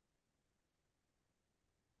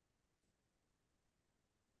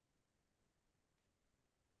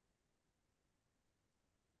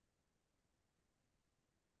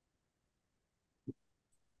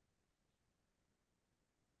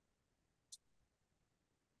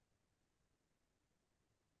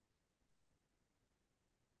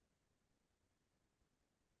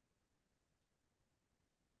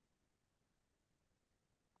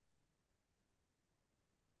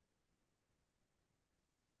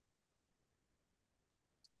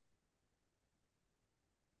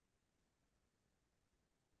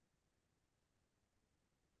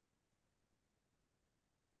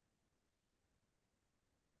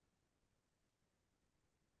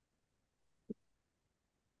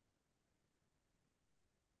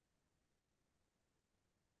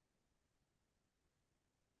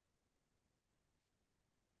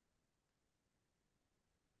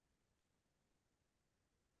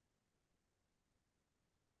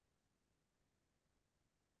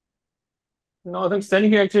 Now, I think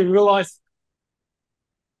standing here actually realize.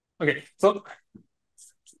 Okay, so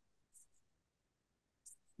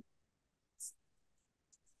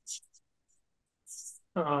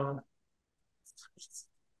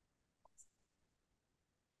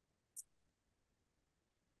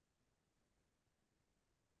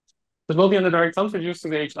stability under direct sums reduced to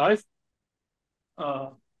the HIs.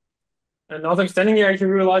 And now I'm standing here, I can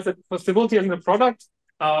realize that for stability in the product,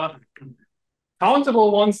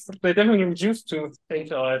 countable ones, they definitely reduce to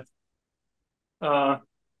HI. And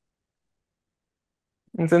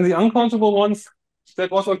then the uncountable ones, that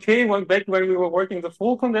was okay back when we were working the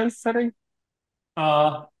full condensed setting.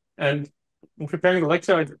 And in preparing the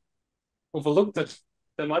lecture, I overlooked that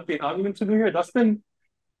there might be an argument to do here. Dustin,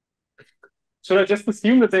 should I just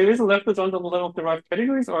assume that there is a left joint on the level of derived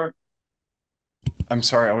categories, or? I'm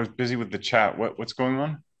sorry, I was busy with the chat. What's going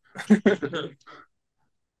on?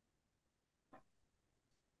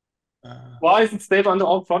 Why is it stable under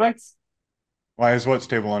all products? Why is what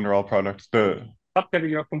stable under all products? The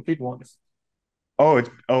subcategory of complete ones. Oh,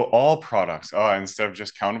 all products. Oh, instead of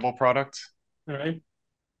just countable products? All right.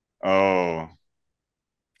 Oh.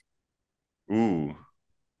 Ooh.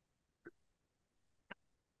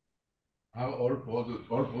 How all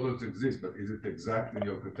products exist, but is it exact in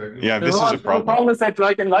your category? Yeah, this is a problem. The problem is that,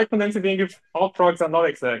 like in light condensed being, all products are not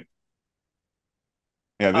exact.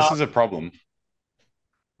 Yeah, this is a problem.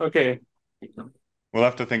 Okay. We'll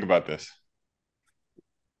have to think about this.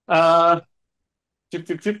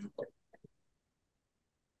 Chip.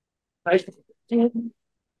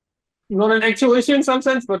 Not an actual issue in some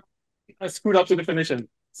sense, but I screwed up the definition.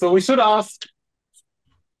 So we should ask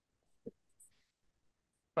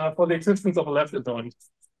for the existence of a left adjoint.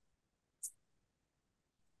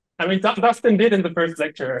 I mean, Dustin did in the first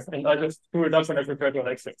lecture, and I just threw it up when I prepared your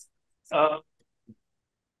lecture.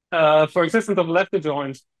 For existence of left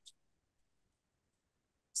adjoint,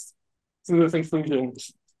 to this inclusion.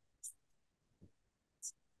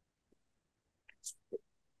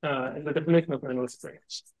 In the definition of analytic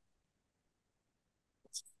range.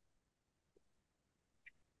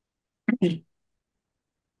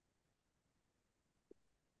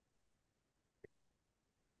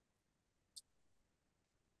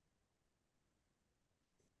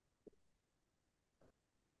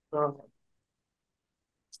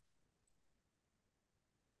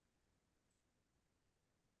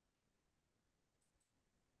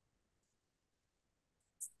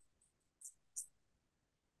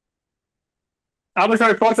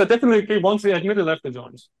 Arbitrary products are definitely okay once we admit a left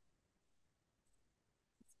adjoint.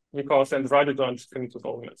 Because then the right adjoint can just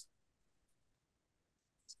organize.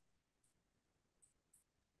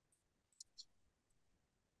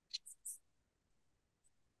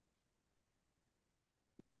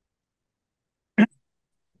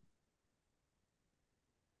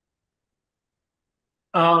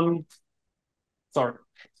 Sorry.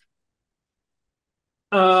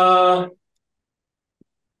 All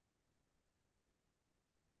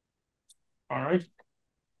right.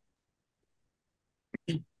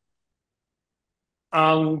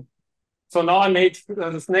 So now I made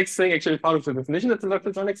this next thing actually part of the definition that the left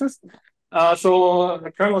adjoint exists. So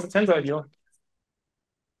the kernel was a tensor ideal.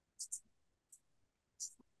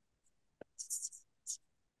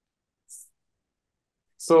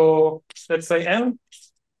 So let's say M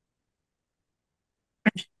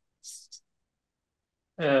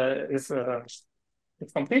is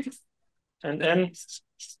complete, and N is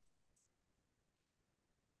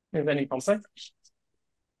any complex.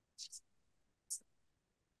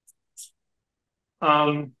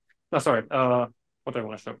 Sorry, what do I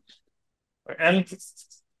want to show? N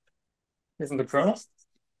is in the kernel.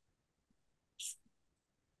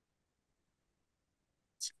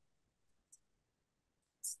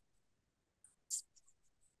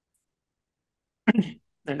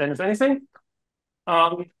 And then if anything,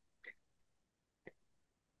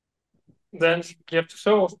 then you have to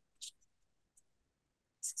show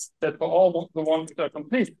that for all the ones that are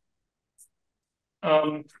complete,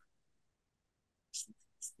 common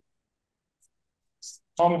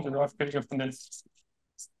to the rough category of condensed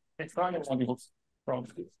external modules from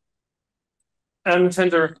and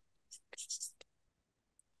tensor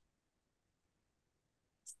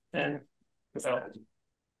and without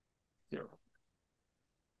 0.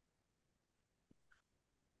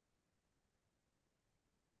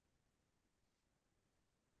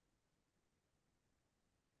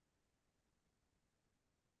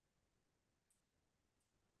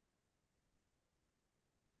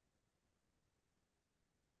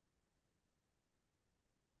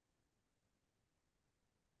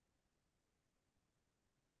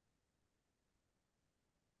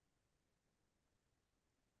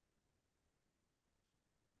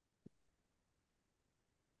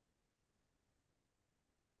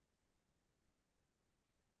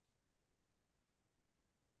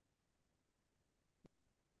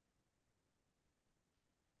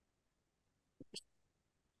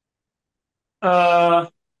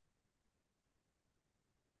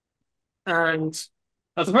 And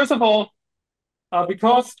so first of all,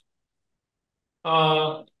 because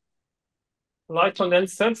light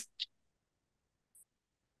condensed sets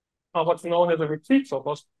are what's known as a repeat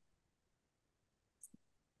surplus.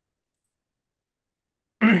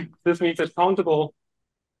 This means that countable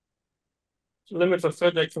limits of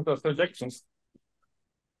surjections are surjections.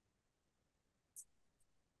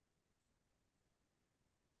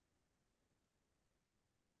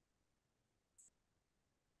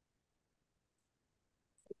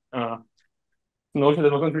 notion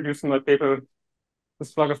that was introduced in my paper, the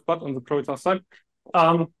slug of butt on the Proton side.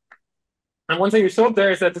 And one thing we showed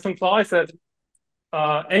there is that this implies that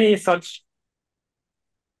anything,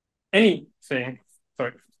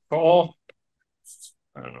 sorry, for all,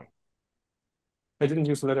 I don't know, I didn't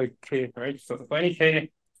use the letter K, right? So for any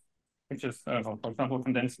K, which is, I don't know, for example,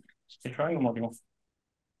 condensed a triangle module,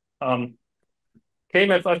 K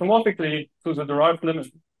maps isomorphically to the derived limit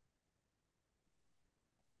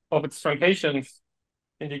of its truncations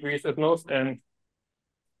in degrees at most and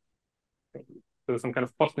to some kind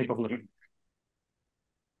of Postnikov limit.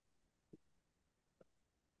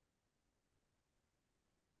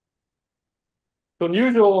 So the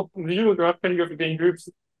usual graph category of being groups,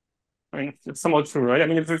 I mean, it's somewhat true, right? I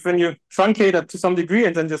mean, if when you truncate it to some degree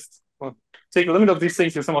and then just take the limit of these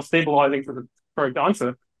things, you're somewhat stabilizing to the correct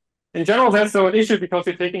answer. In general, that's so an issue because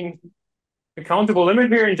you're taking a countable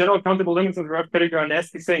limit here. In general, countable limits in the graph category are a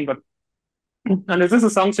nasty thing, but under this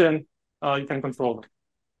assumption, you can control it.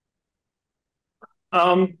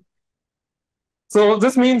 So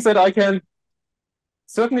this means that I can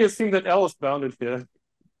certainly assume that L is bounded here,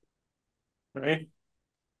 right?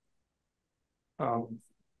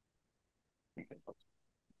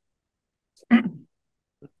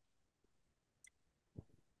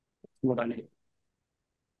 What I need.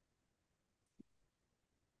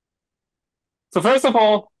 So first of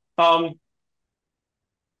all,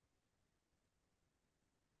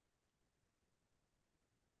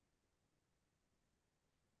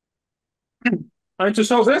 to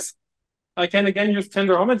show this, I can again use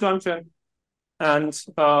tensor homojuncture, and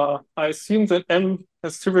I assume that M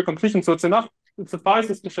has trivial completion, so it's enough. It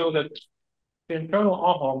suffices to show that the internal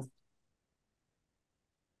Ahom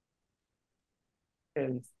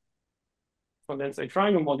can condense a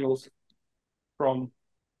triangle modules from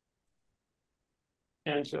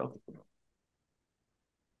N shell.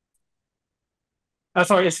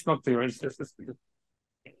 Sorry, it's not zero. It's just this.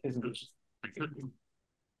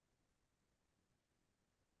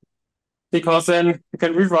 Because then you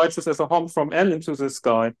can rewrite this as a Hom from N into this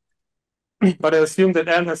guy. But I assume that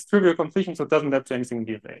N has trivial completion, so it doesn't have to anything in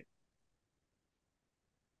DFA.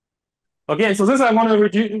 Okay, and so this I want to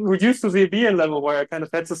reduce to the abelian level where I kind of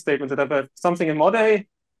had the statement that if I have something in mod A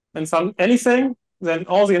and anything, then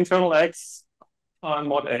all the internal X are in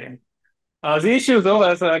mod A. The issue, though,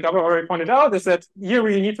 as Gabor already pointed out, is that here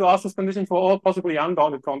we need to ask this condition for all possibly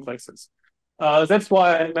unbounded complexes. That's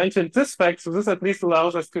why I mentioned this fact. So this at least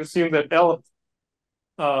allows us to assume that L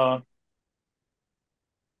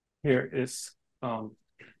here is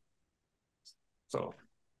so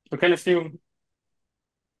we can assume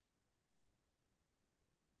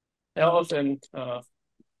L is in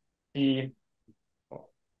E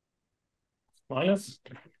minus,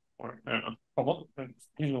 or I don't know,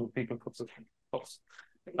 usually people put it close.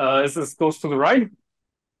 As this goes to the right.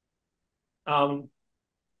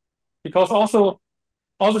 Because also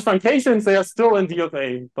all the truncations, they are still in D of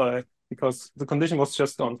A, but because the condition was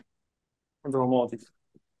just on the homologies.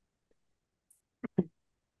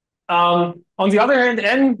 On the other hand,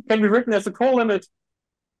 N can be written as a co-limit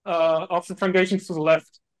of the truncations to the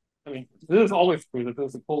left. I mean, this is always true that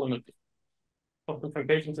there's a co-limit of the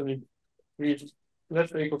truncations in the region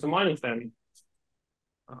less or equal to minus N.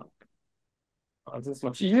 This is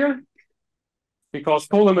much easier because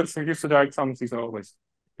co-limits reduce to direct sums. These are always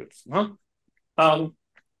good. And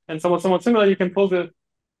somewhat similar, you can pull the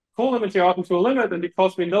co-limit here out into a limit, and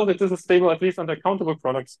because we know that this is stable at least under countable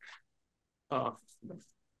products, I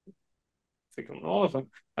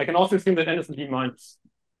can also assume that N is in D minus.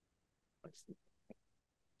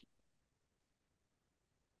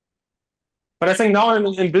 But I think now I'm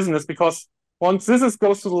in business because once this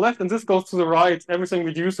goes to the left and this goes to the right, everything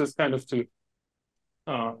reduces kind of to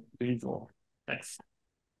the usual X.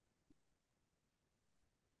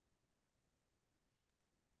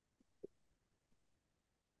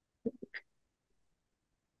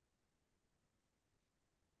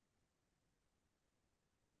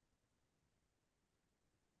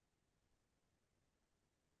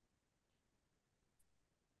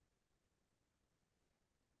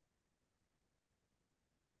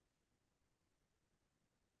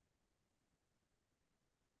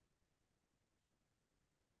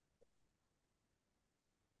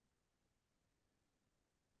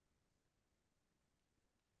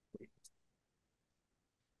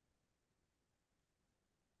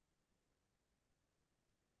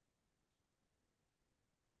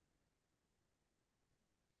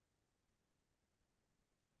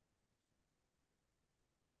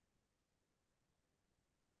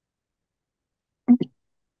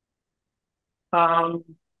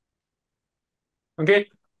 Okay.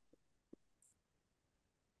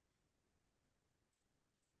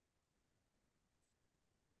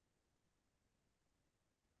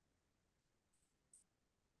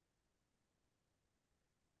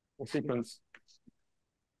 sequence.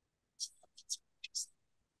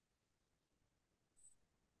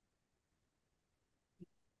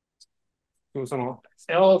 To some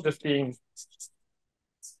L just being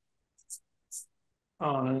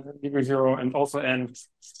degree 0 and also N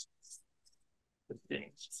just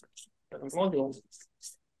being modules.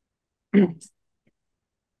 And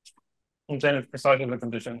then it's precisely the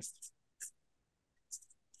conditions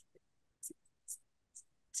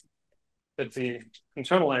that the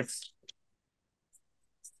internal X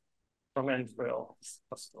from N to L is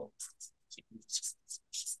possible.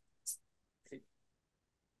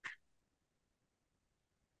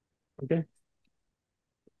 Okay.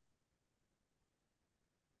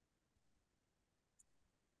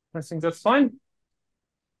 I think that's fine.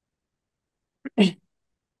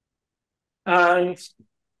 And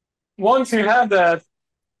once you have that,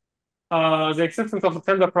 the existence of the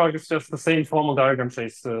tensor product is just the same formal diagram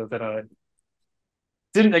chase that I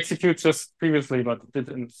didn't execute just previously, but did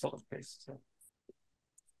in the solid case. So.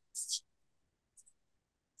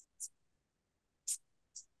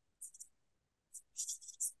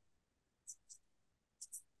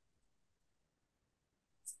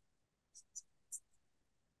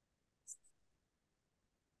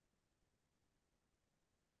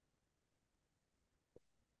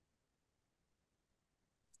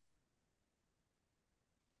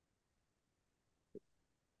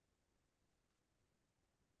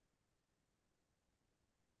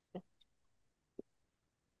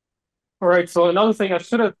 All right, so another thing I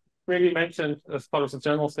should have really mentioned as part of the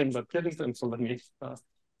general thing, but didn't, and so let me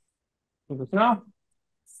do this now,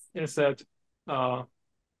 is that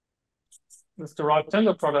this derived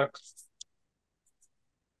tensor product.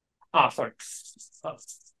 Sorry.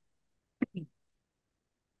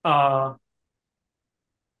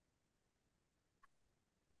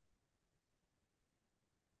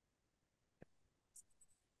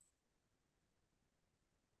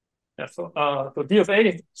 Yeah, so D of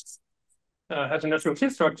A has a natural key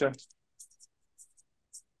structure.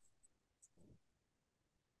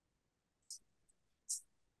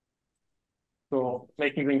 So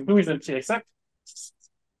making the inclusion T exact.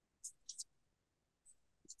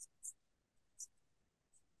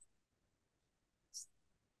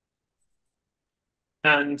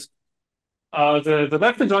 And the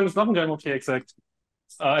left adjoint is not in general T exact.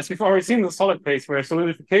 As we've already seen in the solid case, where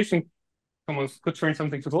solidification could turn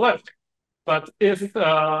something to the left. But if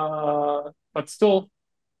but still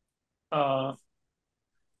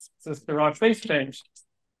this derived phase change,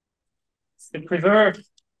 it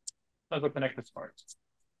preserves the connected part.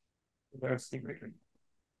 There's the equation.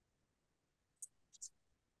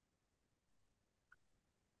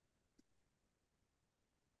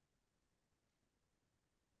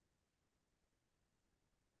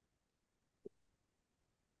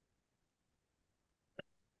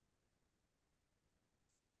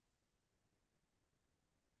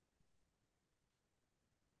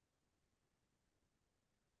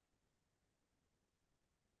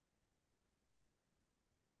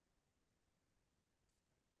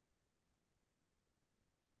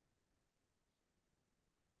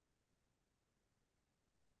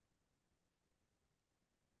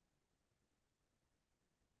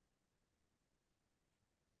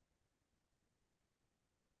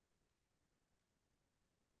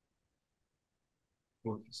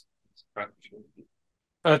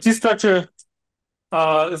 T structure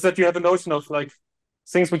is that you have a notion of like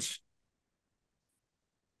things which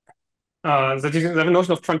that you have a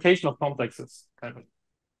notion of truncation of complexes, kind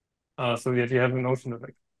of. So that you have a notion of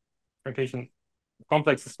like truncation of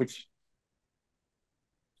complexes which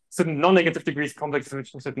certain non-negative degrees, complexes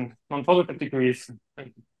which certain non-positive degrees,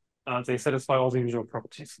 and they satisfy all the usual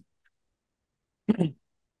properties.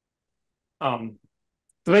 So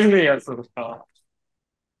basically, yeah, so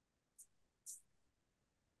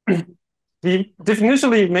we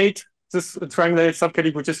initially made this triangulated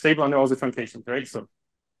subcategory which is stable under all the truncations, right? So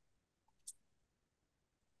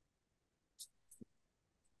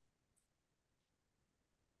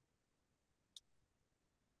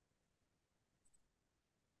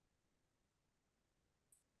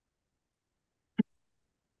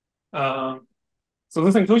so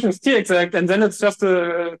this inclusion is T-exact, and then it's just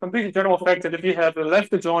a completely general fact that if you have a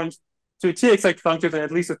left adjoint to a T-exact function, then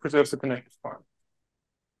at least it preserves the connected part.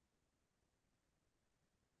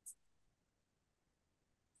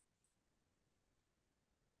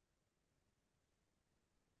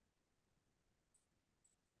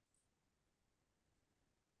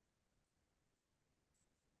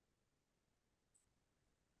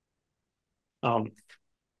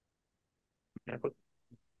 Yeah, but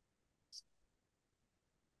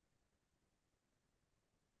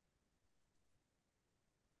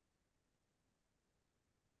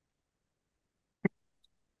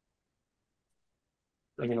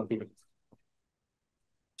let me not do it.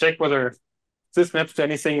 Check whether this maps to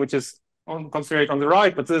anything which is concentrated on the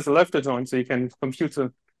right, but this is a left adjoint, so you can compute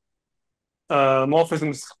the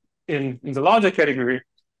morphisms in the larger category.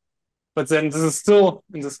 But then this is still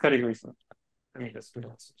in this category. So let me just do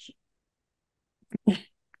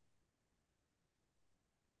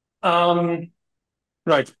that.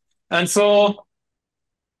 Right. And so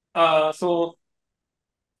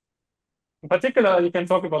in particular, you can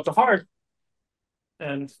talk about the heart.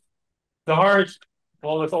 And the heart,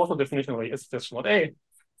 well, it's also definitionally is just mod A.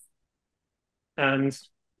 And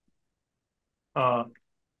so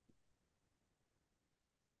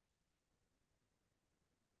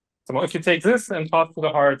if you take this and pass to the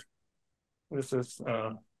heart, this is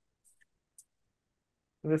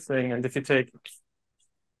this thing. And if you take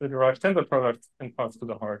the derived tensor product and pass to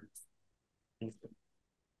the heart,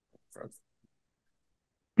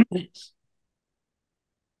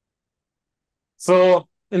 so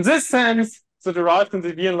in this sense, the derived and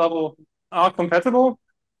the Wien level are compatible.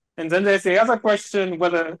 And then there's the other question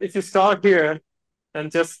whether if you start here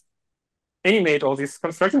and just animate all these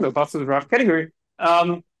constructions that pass to the derived category,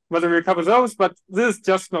 whether you recover those, but this is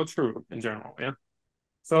just not true in general. Yeah.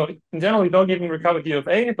 So in general, you don't even recover D of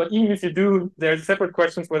A, but even if you do, there's separate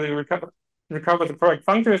questions whether you recover the product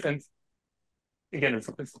functors, and again, it's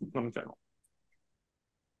not in general.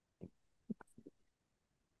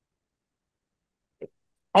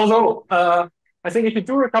 Although, I think if you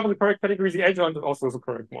do recover the correct category, the adjoint is also the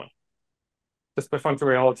correct one, just by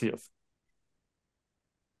functoriality of.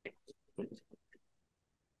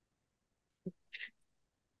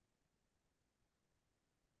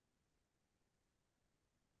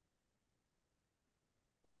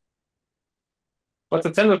 But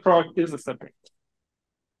the tensor product is a separate.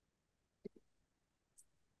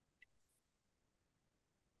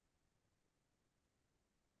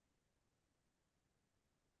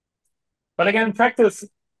 But again, in practice,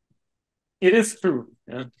 it is true.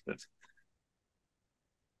 Yeah, that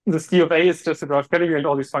this D of A is just a derived category, and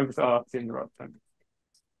all these functions are in the derived category.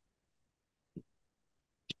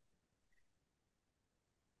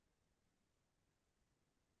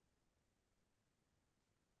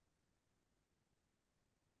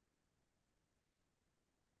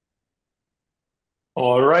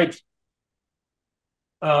 All right.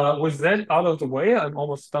 With that out of the way, I'm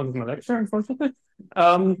almost done with my lecture, unfortunately.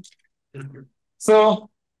 So,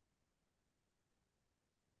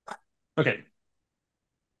 okay.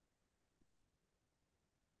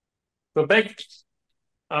 So back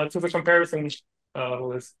to the comparison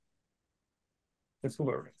with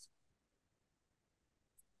Hoover rings.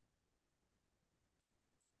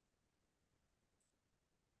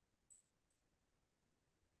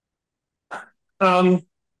 So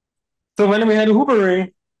when we had a Hoover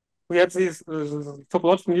ring, we had these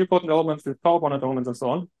topological nilpotent elements with power bonded elements and so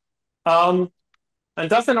on. And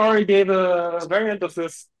Dustin already gave a variant of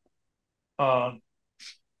this.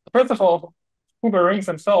 First of all, Hoover rings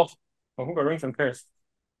themselves, or Hoover rings and pairs.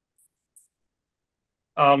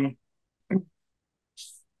 They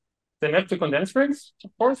map to condensed rings, of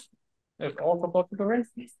course, as all topological rings.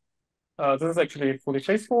 This is actually fully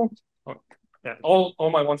faithful. Oh, yeah, all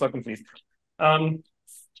my ones are complete. But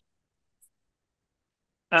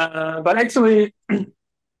actually,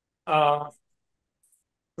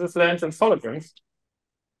 this lands in solid rings.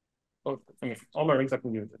 Oh, I mean, all my rings are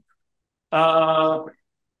commuted. The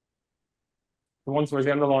ones where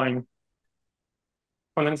the underlying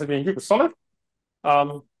condensed being group is solid,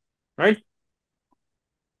 right?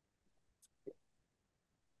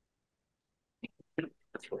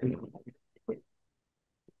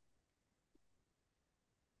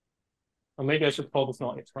 Or maybe I should call this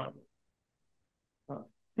not X prime.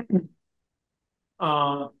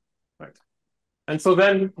 Right. And so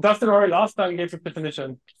then Dustin already last time gave the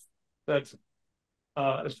definition that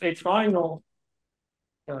if a triangle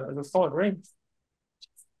is a solid ring,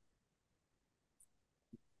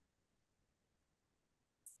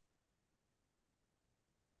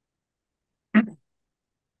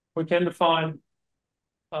 we can define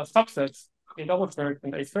subsets A double third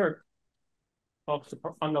and A third of the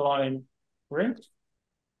underlying ring.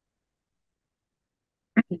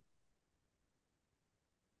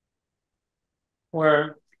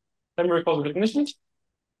 Where, let me recall the definition.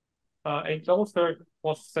 A double third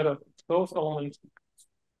was a set of those elements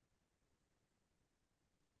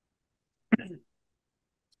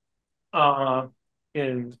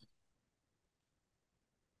in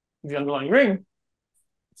the underlying ring,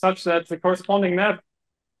 such that the corresponding map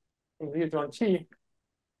from V adjoint T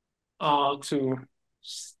to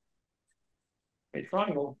a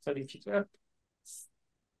triangle setting T to F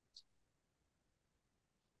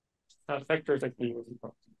factors actually was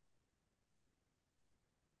important.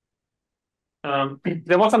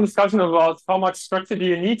 There was some discussion about how much structure do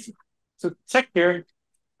you need to check here.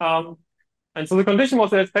 And so the condition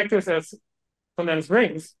was that it factors as condensed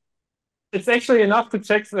rings. It's actually enough to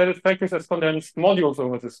check that it factors as condensed modules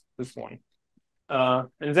over this one.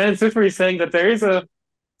 And then it's literally saying that there is a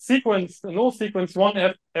sequence, a null sequence,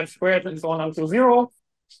 1f squared and so on until 0.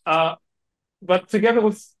 But together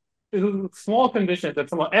with a small condition that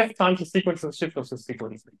somehow f times the sequence and shift of the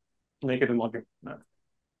sequence to make it a module.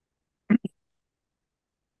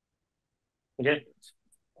 Okay.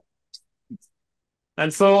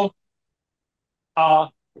 And so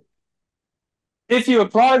if you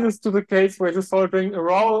apply this to the case where this solid ring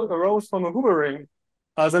arose from a Huber ring,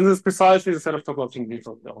 then this is precisely the set of topological views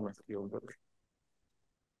of the elements of the Huber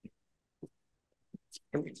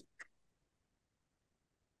ring.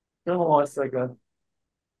 No, it's like that.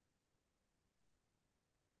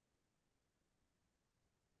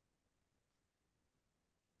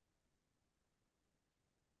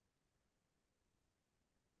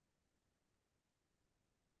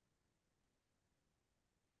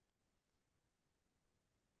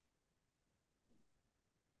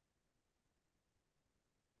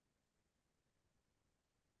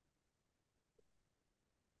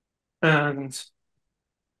 And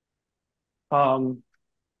how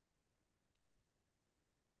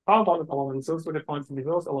about the elements? Those were defined to be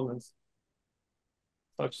those elements,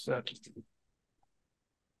 such that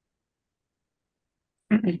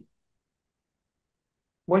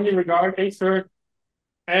when you regard a third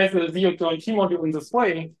as a zero joint T module in this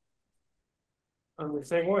way, in the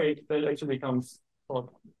same way, that actually becomes solid.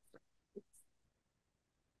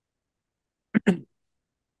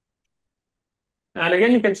 And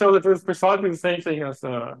again, you can show that this is precisely the same thing as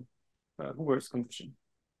Huber's condition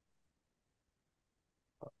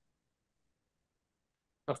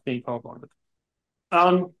of being power bonded.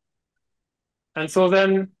 And so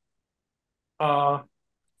then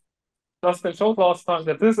Dustin showed last time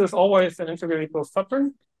that this is always an integrally closed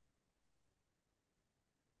subring.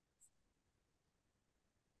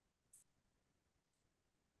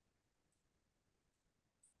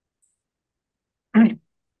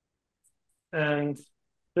 And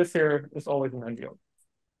this here is always an ideal.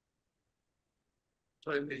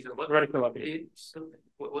 So what, Radical ideal. so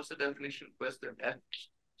what's the definition of Western F?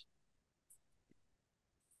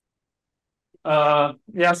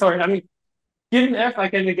 Yeah, sorry. I mean, given F, I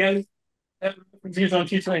can again use on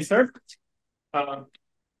T to a third. Let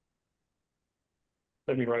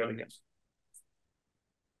me write it again.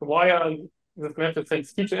 So via this method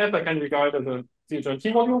takes T to F, I can regard as a zero joint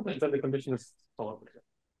T module, and then the condition is solid.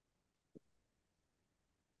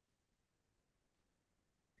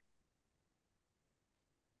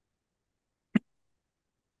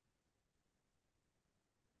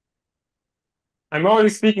 I'm already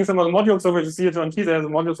speaking some of the modules over the zero joint T, there are the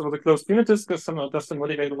modules over the closed unities, because some of Dustin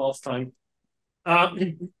motivated last time.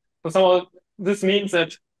 So this means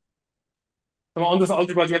that on this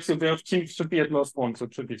algebra, the absolute value of T should be at most 1, so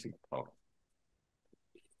it should be single power.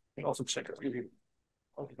 You can also check it.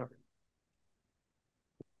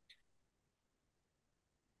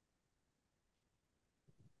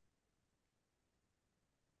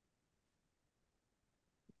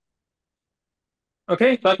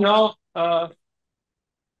 Okay, but now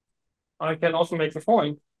I can also make the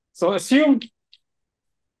following. So assume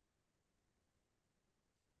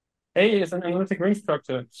A is an analytic ring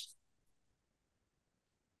structure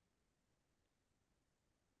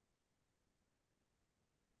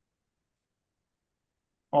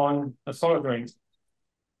on a solid ring.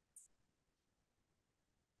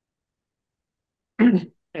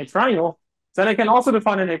 A triangle, then I can also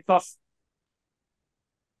define an A plus.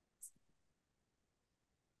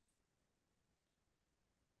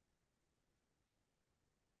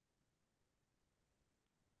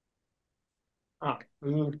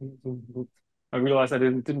 I realized I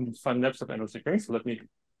didn't find maps of analytic rings, so let me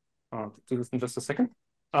do this in just a second.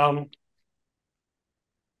 Such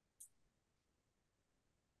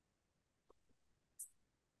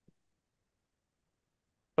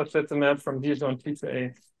that the map from D on T to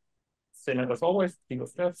A, same as always, T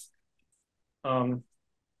goes F.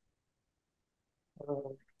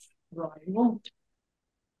 Triangle.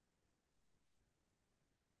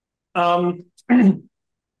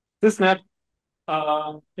 This map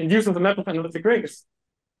induces the map of analytic rings.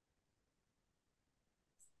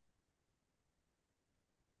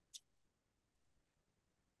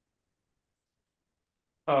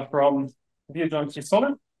 From D joint T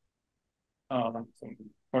solid, so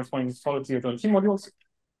corresponding solid D joint T modules,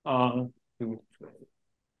 to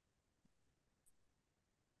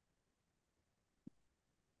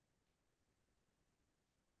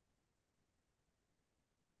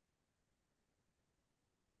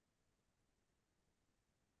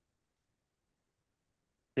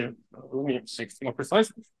here, let me make it more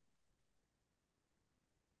precise.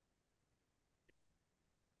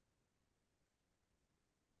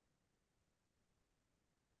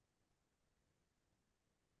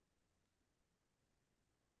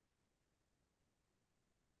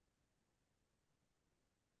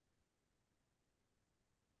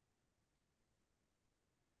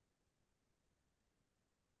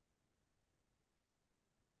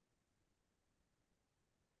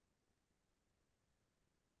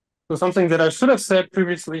 So something that I should have said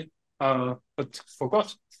previously, but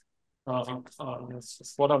forgot. This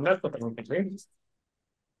is what I'm left with.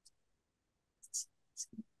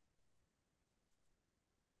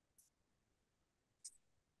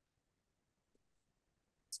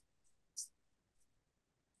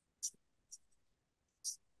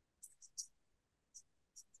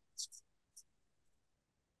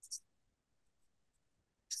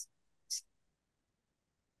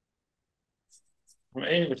 From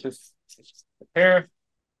A, which is a pair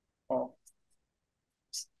of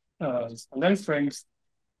condensed rings.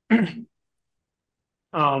 And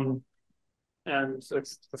it's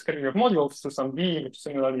the category of modules to some B, which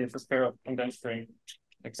similarly is this pair of condensed ring,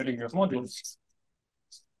 the category of modules.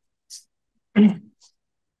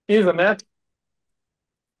 Here's a map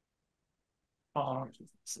of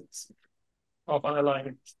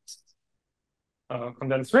underlying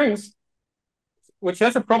condensed rings, which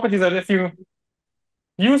has a property that if you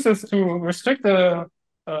use this to restrict the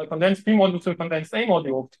condensed B module to a condensed A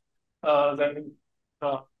module, then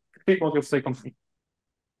complete modules stay complete.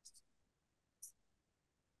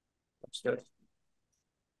 That's good.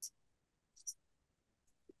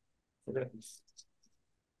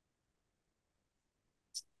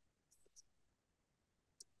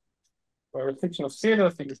 For restriction of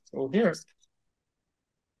scalars, you go here.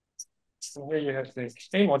 So here you have the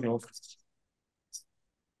A module.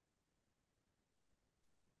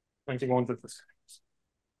 And you go into this.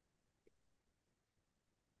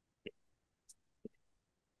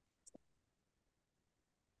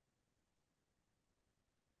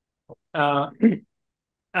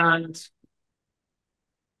 And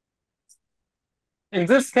in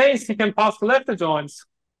this case, you can pass the left adjoints.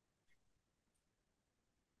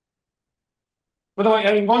 By the way,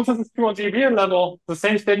 I mean, once this is true on the abelian level, the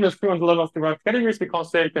same statement is true on the level of derived categories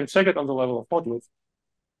because they can check it on the level of modules.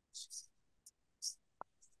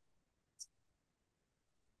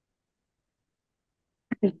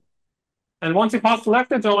 And once you pass the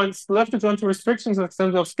left adjoint to restrictions in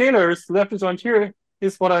terms of scalars, the left adjoint here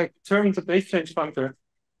is what I termed the base change functor.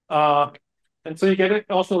 And so you get it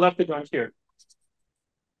also left adjoint here.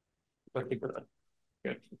 Particular.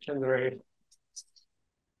 Good. Generate.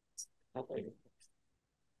 Okay.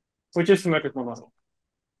 Which is symmetric monodal.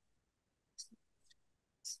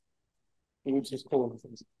 Which is cool.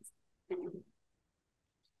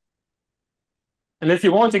 And if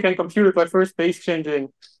you want, you can compute it by first base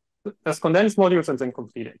changing as condensed modules and then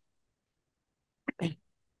completing.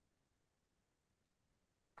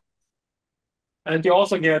 And you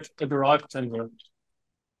also get a derived tensor.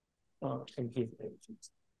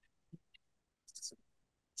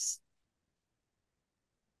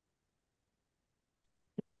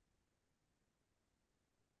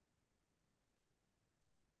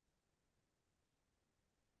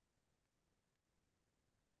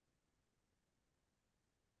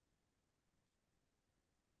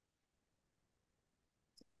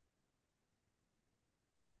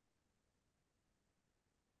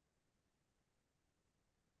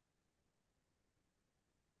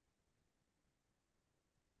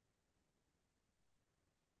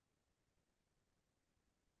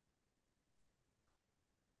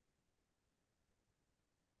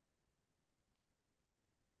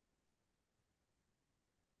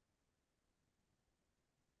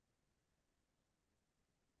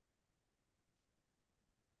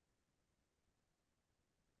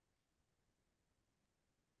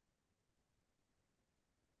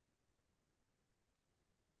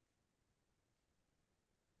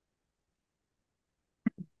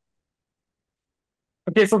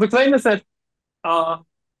 Okay, so the claim is that,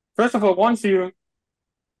 first of all, once you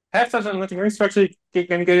have such an analytic ring structure, you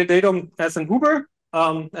can get a datum as an Huber.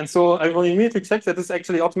 And so I will immediately check that this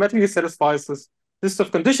actually automatically satisfies this list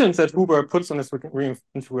of conditions that Huber puts on his ring of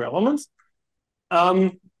integer elements.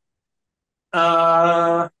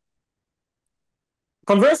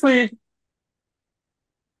 Conversely,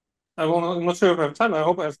 I'm not sure if I have time. I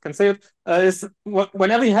hope I can say it. Is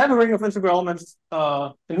whenever you have a ring of integral elements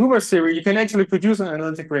in Huber's theory, you can actually produce an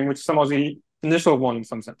analytic ring, which is somehow the initial one in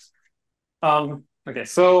some sense. Okay,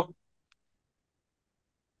 so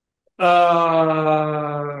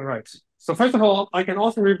right. So first of all, I can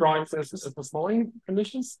also rewrite this as the following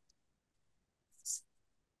conditions.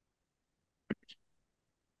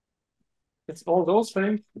 It's all those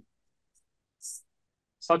things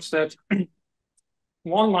such that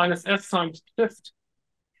 1 minus f times shift,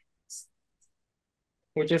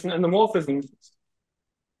 which is an endomorphism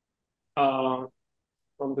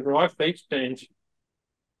from the derived phase change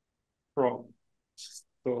from.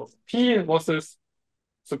 So P was this.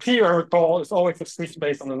 So P, I recall, is always a free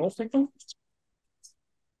space on the north sequence.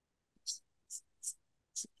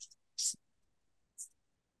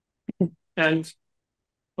 And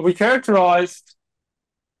we characterized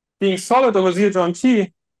being solid over 0 John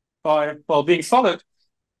T by, well, being solid,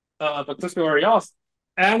 but this we already asked.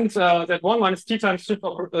 And that 1 minus T times shift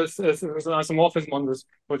is an isomorphism on this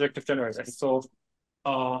projective generator. So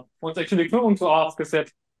what's actually equivalent to ask is that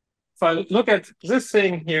if I look at this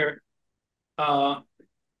thing here, have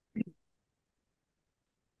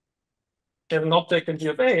an object in G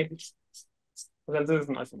of A, then this is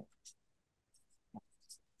an isomorphism.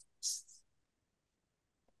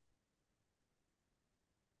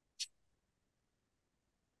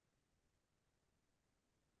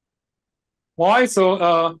 Why?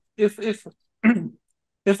 So if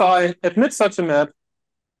if I admit such a map,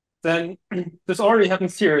 then this already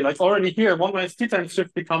happens here. Like already here, 1 minus T times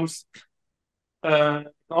shift becomes an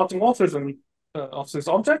automorphism of this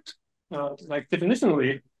object, like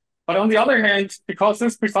definitionally. But on the other hand, because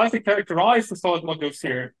this precisely characterizes the solid modules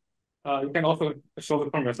here, you can also show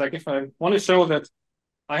the converse. Like if I want to show that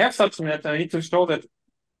I have such a map, I need to show that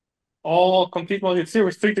all complete modules here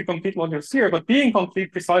restrict to complete modules here. But being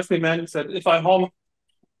complete precisely means that if I harm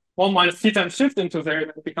 1 minus T times shift into there,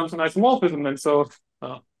 it becomes an isomorphism. And so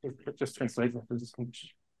just translate that to this condition.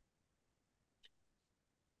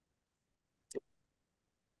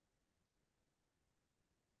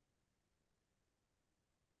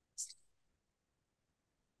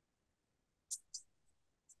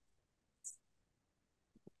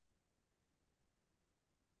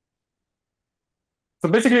 So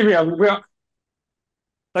basically, we are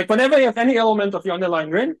like whenever you have any element of the underlying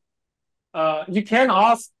ring, you can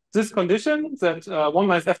ask this condition that 1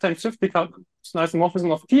 minus f times shift becomes an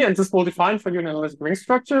isomorphism of P, and this will define for you an analytic ring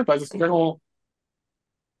structure by this general.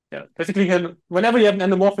 Yeah, basically, whenever you have an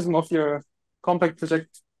endomorphism of your compact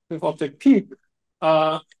projective object P,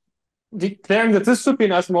 declaring that this should be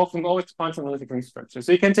an isomorphism always defines an analytic ring structure.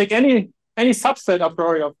 So you can take any subset a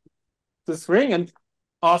priori of this ring and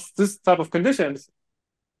ask this type of conditions.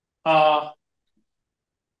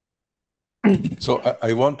 So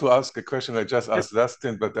I want to ask a question I just asked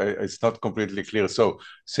Dustin, but it's not completely clear. So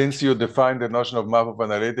since you define the notion of map of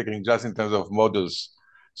analytic ring just in terms of modules,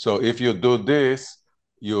 so if you do this,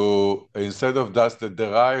 you instead of just the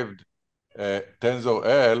derived tensor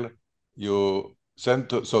L, you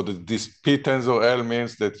send to, so this P tensor L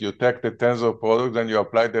means that you take the tensor product and you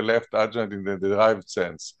apply the left adjoint in the derived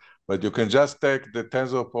sense. But you can just take the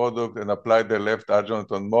tensor product and apply the left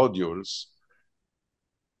adjoint on modules.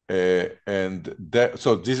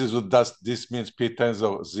 So this is what this means P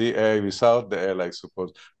tensor ZA without the L, I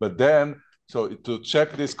suppose. But then, so to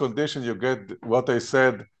check this condition, you get what I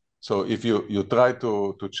said. So if you try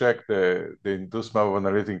to check the induced map of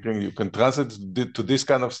analytic ring, you can translate to this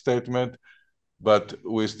kind of statement, but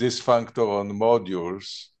with this functor on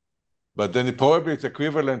modules. But then probably it's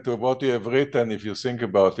equivalent to what you have written if you think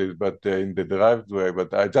about it, but in the derived way.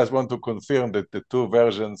 But I just want to confirm that the two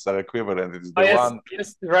versions are equivalent. It's the one.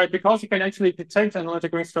 Yes, right. Because you can actually detect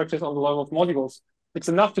analytic ring structures on the level of modules. It's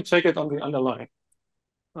enough to check it on the underlying,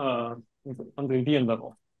 on the abelian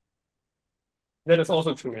level. That is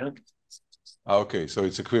also true, yeah. Okay, so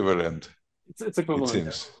it's equivalent. It's equivalent. It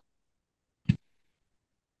seems.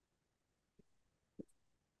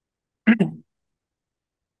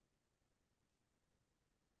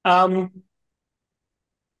 Let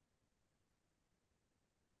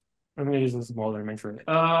me use a smaller dimension.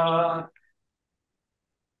 Yeah.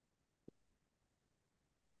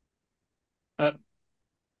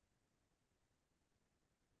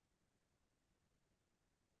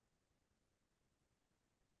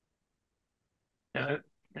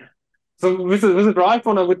 So with a derived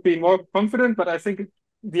one, I would be more confident, but I think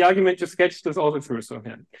the argument you sketched is also true. So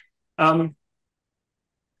yeah.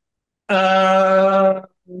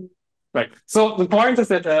 Right. So the point is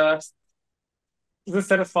that this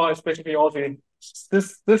satisfies basically all this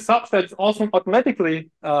subset also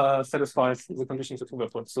automatically satisfies the conditions of Huber.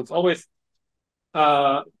 So it's always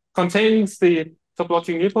contains the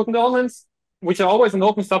topologically nilpotent elements, which are always an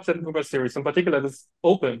open subset in Huber series. In particular, this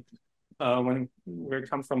open where it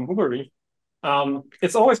comes from Huberi.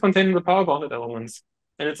 It's always containing the power bounded elements,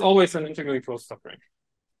 and it's always an integrally closed subring.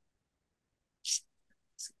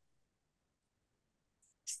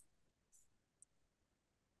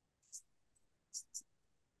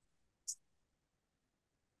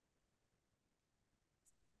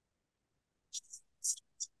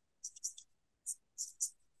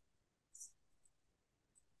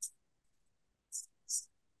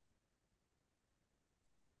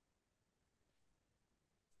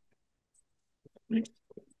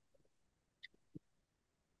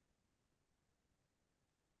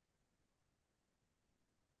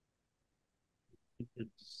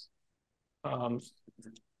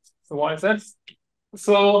 So why is that?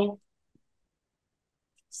 So,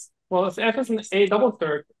 well, if F is an A double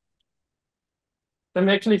third, then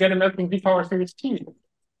we actually get a mapping V power series T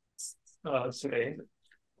to A.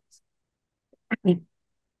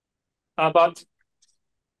 But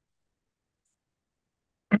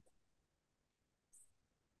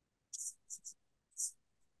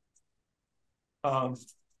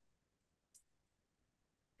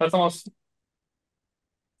that's almost,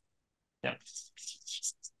 yeah.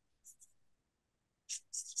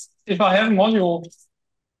 If I have a module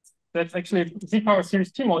that's actually V power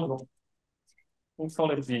series T module in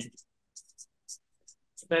solid V,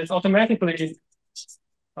 then it's automatically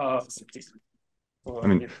I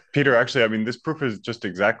mean, Peter, actually, I mean, this proof is just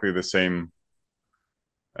exactly the same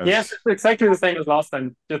as, yes, it's exactly the same as last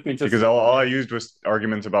time. Because all I used was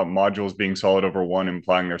arguments about modules being solid over one,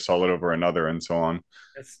 implying they're solid over another, and so on.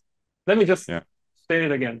 Yes. Let me just state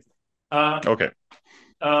it again. Okay.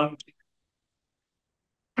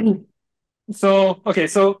 So, okay,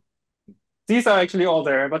 so these are actually all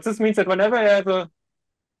there, but this means that whenever I have a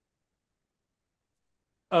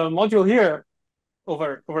module here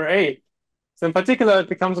over A, so in particular, it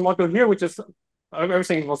becomes a module here, which is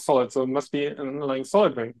everything was solid, so it must be an underlying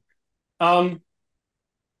solid ring. And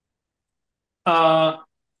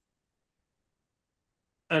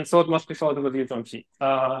so it must be solid over the adjoint T.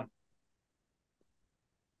 I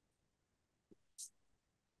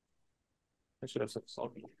should have said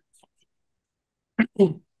solid.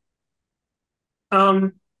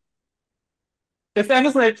 If F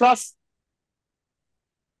is an A plus,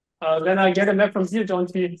 then I get a map from Z adjoint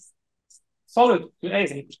T solid to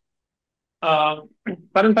A.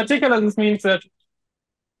 But in particular, this means that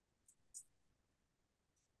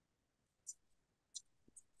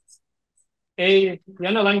the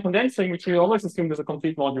underlying condensed ring, which we always assume is a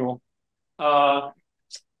complete module, by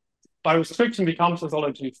restriction becomes a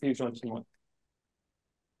solid G adjoint T1.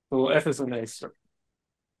 So F is an A star.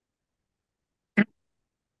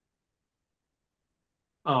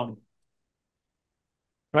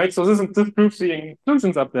 Right, so this proves the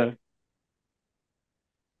inclusions up there.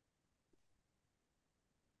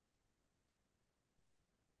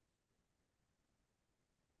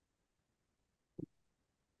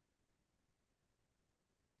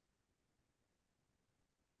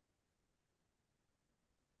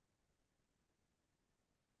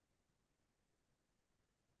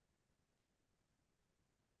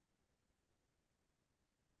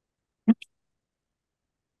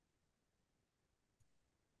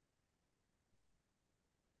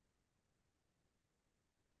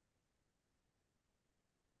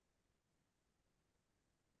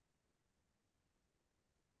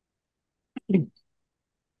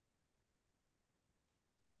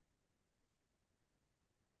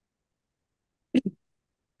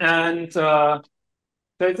 And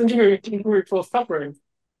there's integral for suffering.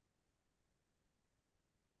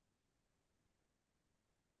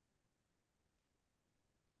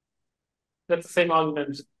 That's the same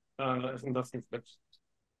argument as in Dustin's steps.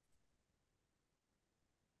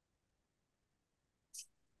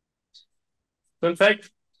 So in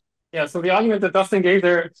fact, yeah, so the argument that Dustin gave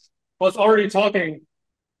there was already talking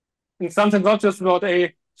in some sense not just about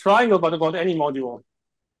a triangle, but about any module.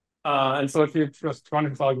 And so if you just run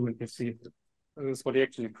his argument, you see this is what he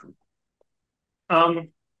actually proved.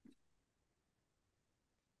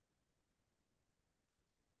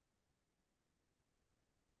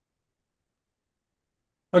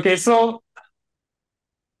 Okay, so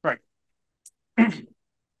right.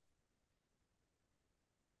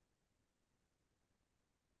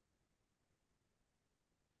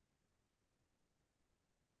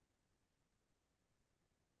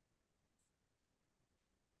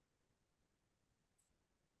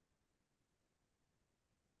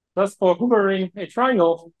 Thus, for hoovering a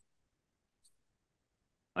triangle,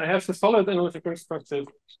 I have the solid analytic ring structure.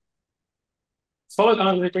 Solid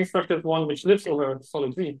analytic ring structure is one which lives over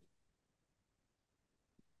solid V.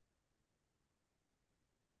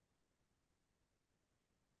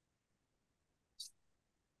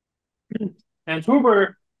 And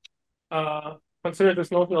Huber considered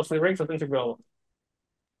this notion of the rings of integral.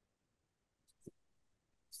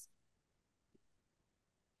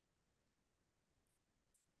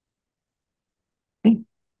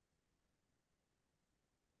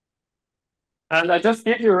 And I just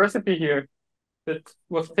gave you a recipe here that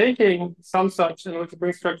was taking some such analytic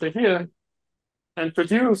ring structure here and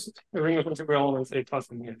produced a ring of integral elements A plus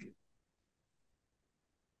in here.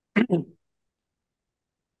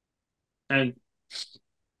 And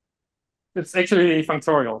it's actually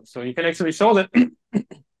functorial. So you can actually show that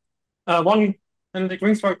one analytic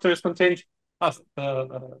ring structure is contained. Let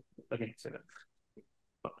me say that.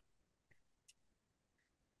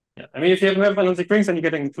 Yeah, I mean, if you have analytic rings, then you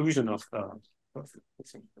get an inclusion of elements.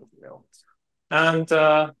 And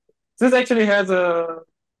this actually has a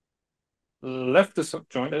left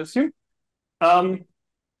disjoint, I assume.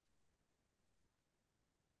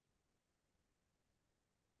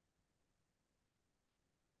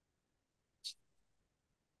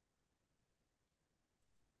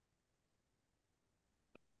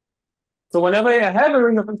 So whenever I have a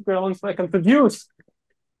ring of integral elements, I can produce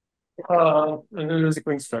an analytic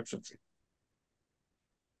ring structure.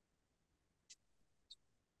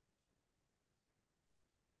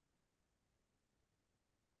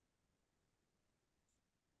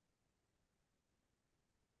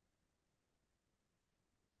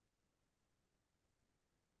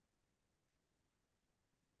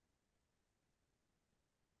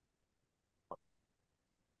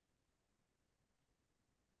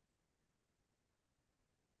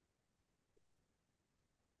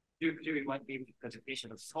 You remind me of the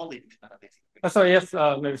presentation of solid analytic. Sorry, yes,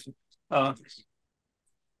 maybe.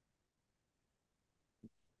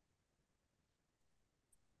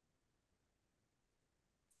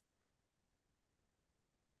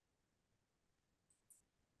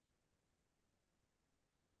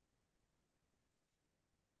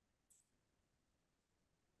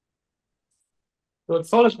 So it's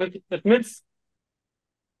solid, but it admits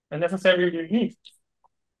a necessarily unique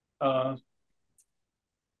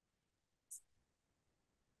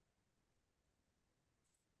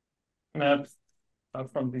map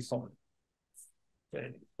from the solid.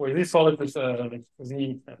 Okay. Where this solid is like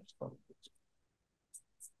Z map.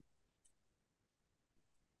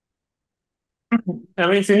 I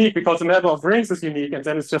mean, it's unique because the map of rings is unique, and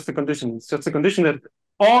then it's just a condition. It's just a condition that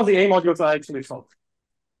all the A modules are actually solid.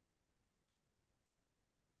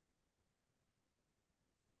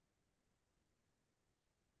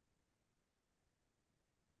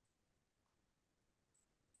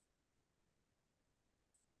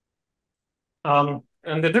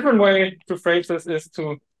 And the different way to phrase this is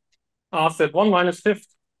to ask that 1 minus fifth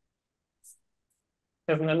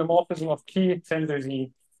has an endomorphism of key tensor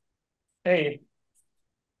Z A.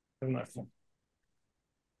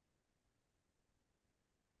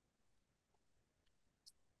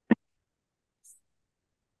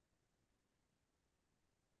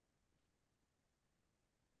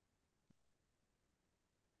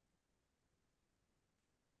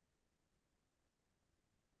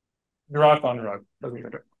 Derived on derived, doesn't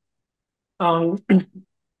matter. All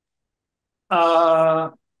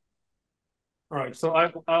right, so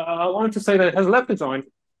I wanted to say that it has left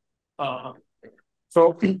adjoint.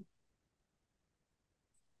 So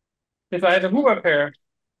if I had a Hoover pair,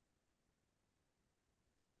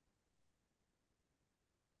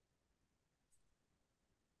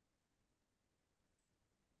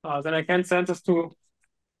 then I can send this to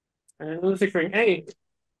an analytic ring A,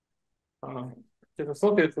 is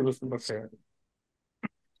associated to this Hoover pair,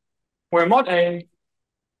 where mod A,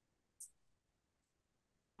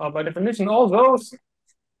 by definition, all those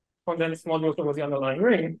condensed modules over the underlying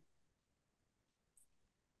ring,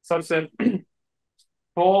 such that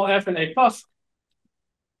for F and A plus,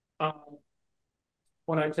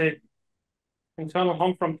 when I take internal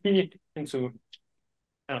hom from P into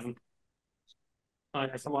M,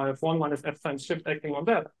 I somehow have 1 minus F times shift acting on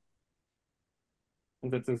that.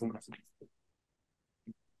 And that is a message.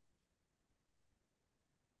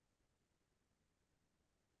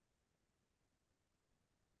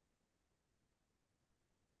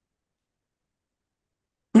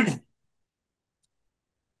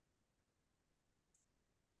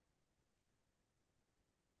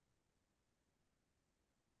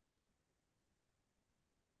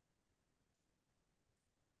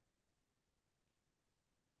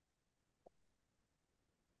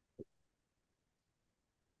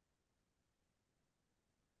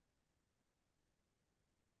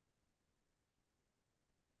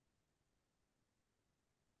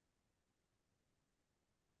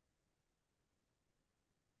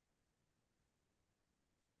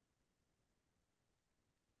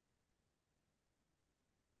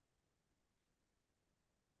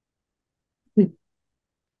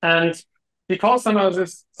 And because some of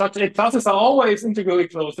this such A classes are always integrally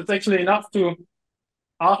closed, it's actually enough to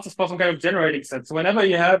ask this for some kind of generating set. So whenever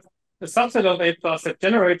you have a subset of A plus that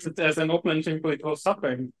generates it as an open integrally closed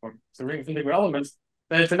subring for the ring of integral elements,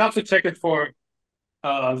 then it's enough to check it for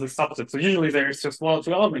the subset. So usually there's just one or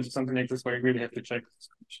two elements or something like this where you really have to check this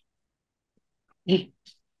condition.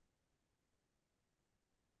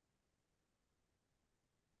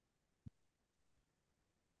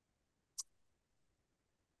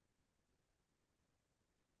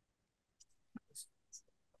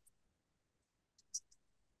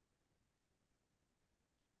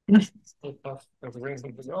 Of the rings of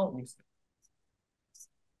integral elements.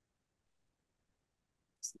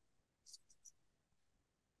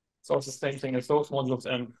 So it's the same thing as those modules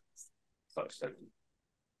M such that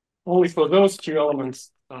only for those two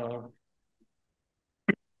elements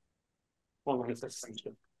one is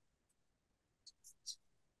essential.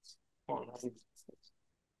 And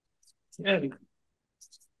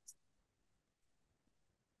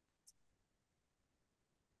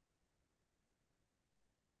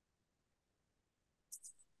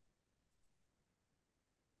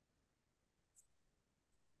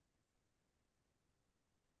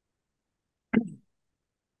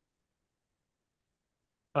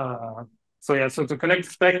so yeah, so to connect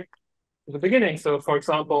this back to the beginning, so for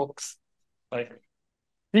example, like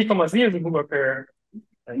D comma Z is a Hoover pair,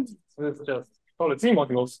 and this is just solid Z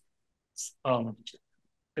modules.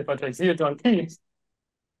 If I take Z adjoint P,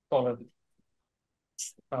 solid,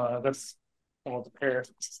 that's all the pair.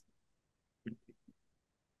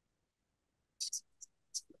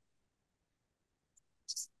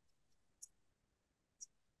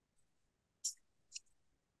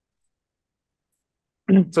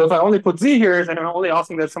 So if I only put Z here, then I'm only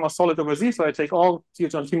asking that some are solid over Z. So I take all Z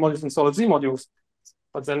adjoint T modules and solid Z modules.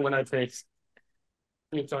 But then when I take Z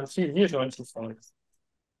adjoint T, Z adjoint T solid,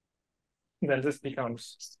 then this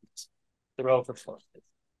becomes the relative solid.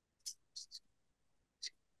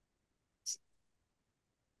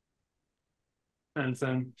 And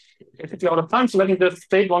then basically out of time, so let me just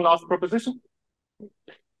state one last proposition.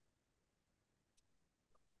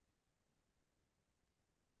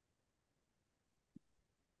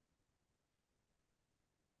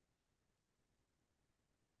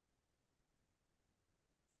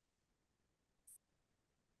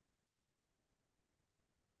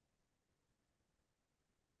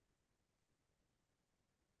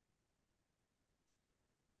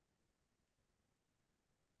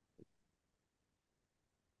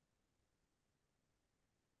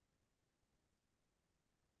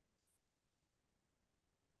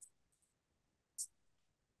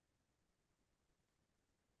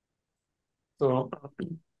 So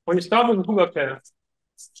when you start with a Hoover pair,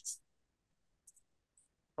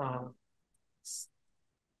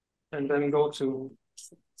 and then go to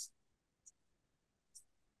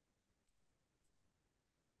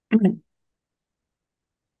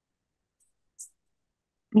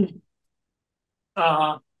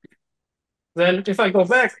then if I go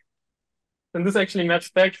back, then this actually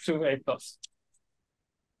maps back to A plus.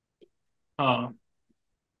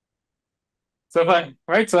 So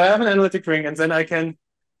if so I have an analytic ring, and then I can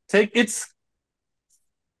take its,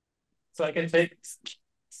 so I can take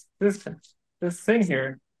this thing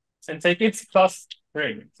here and take its plus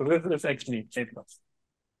ring. So this is actually A plus.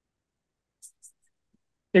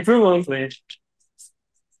 Equivalently,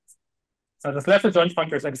 this left adjoint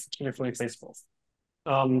functor is actually fully faithful.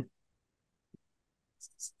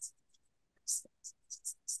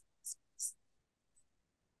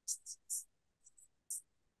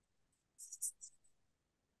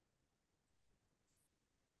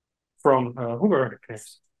 From Hoover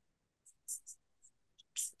case.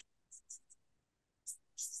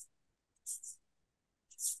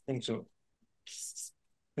 Into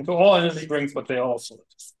all analytic rings, but they are also.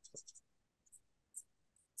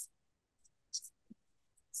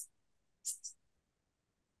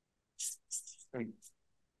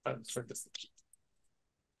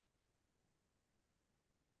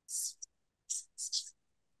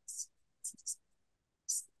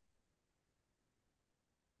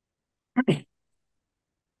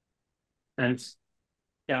 And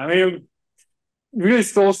yeah, I mean, really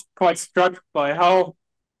still quite struck by how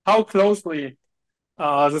closely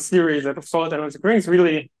the theory that of solid analytic rings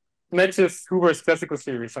really matches Hoover's classical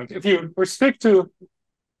theory. So if you restrict to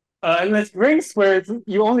analytic rings where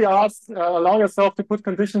you only allow yourself to put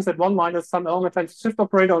conditions that 1 minus some element times shift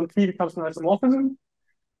operator on P becomes an isomorphism,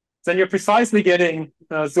 then you're precisely getting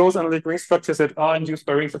those analytic ring structures that are induced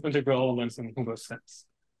by rings of integral elements in Hoover's sense.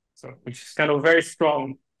 So which is kind of very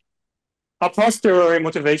strong a posteriori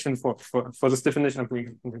motivation for this definition of rings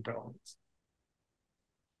of integral elements.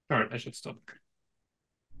 All right, I should stop.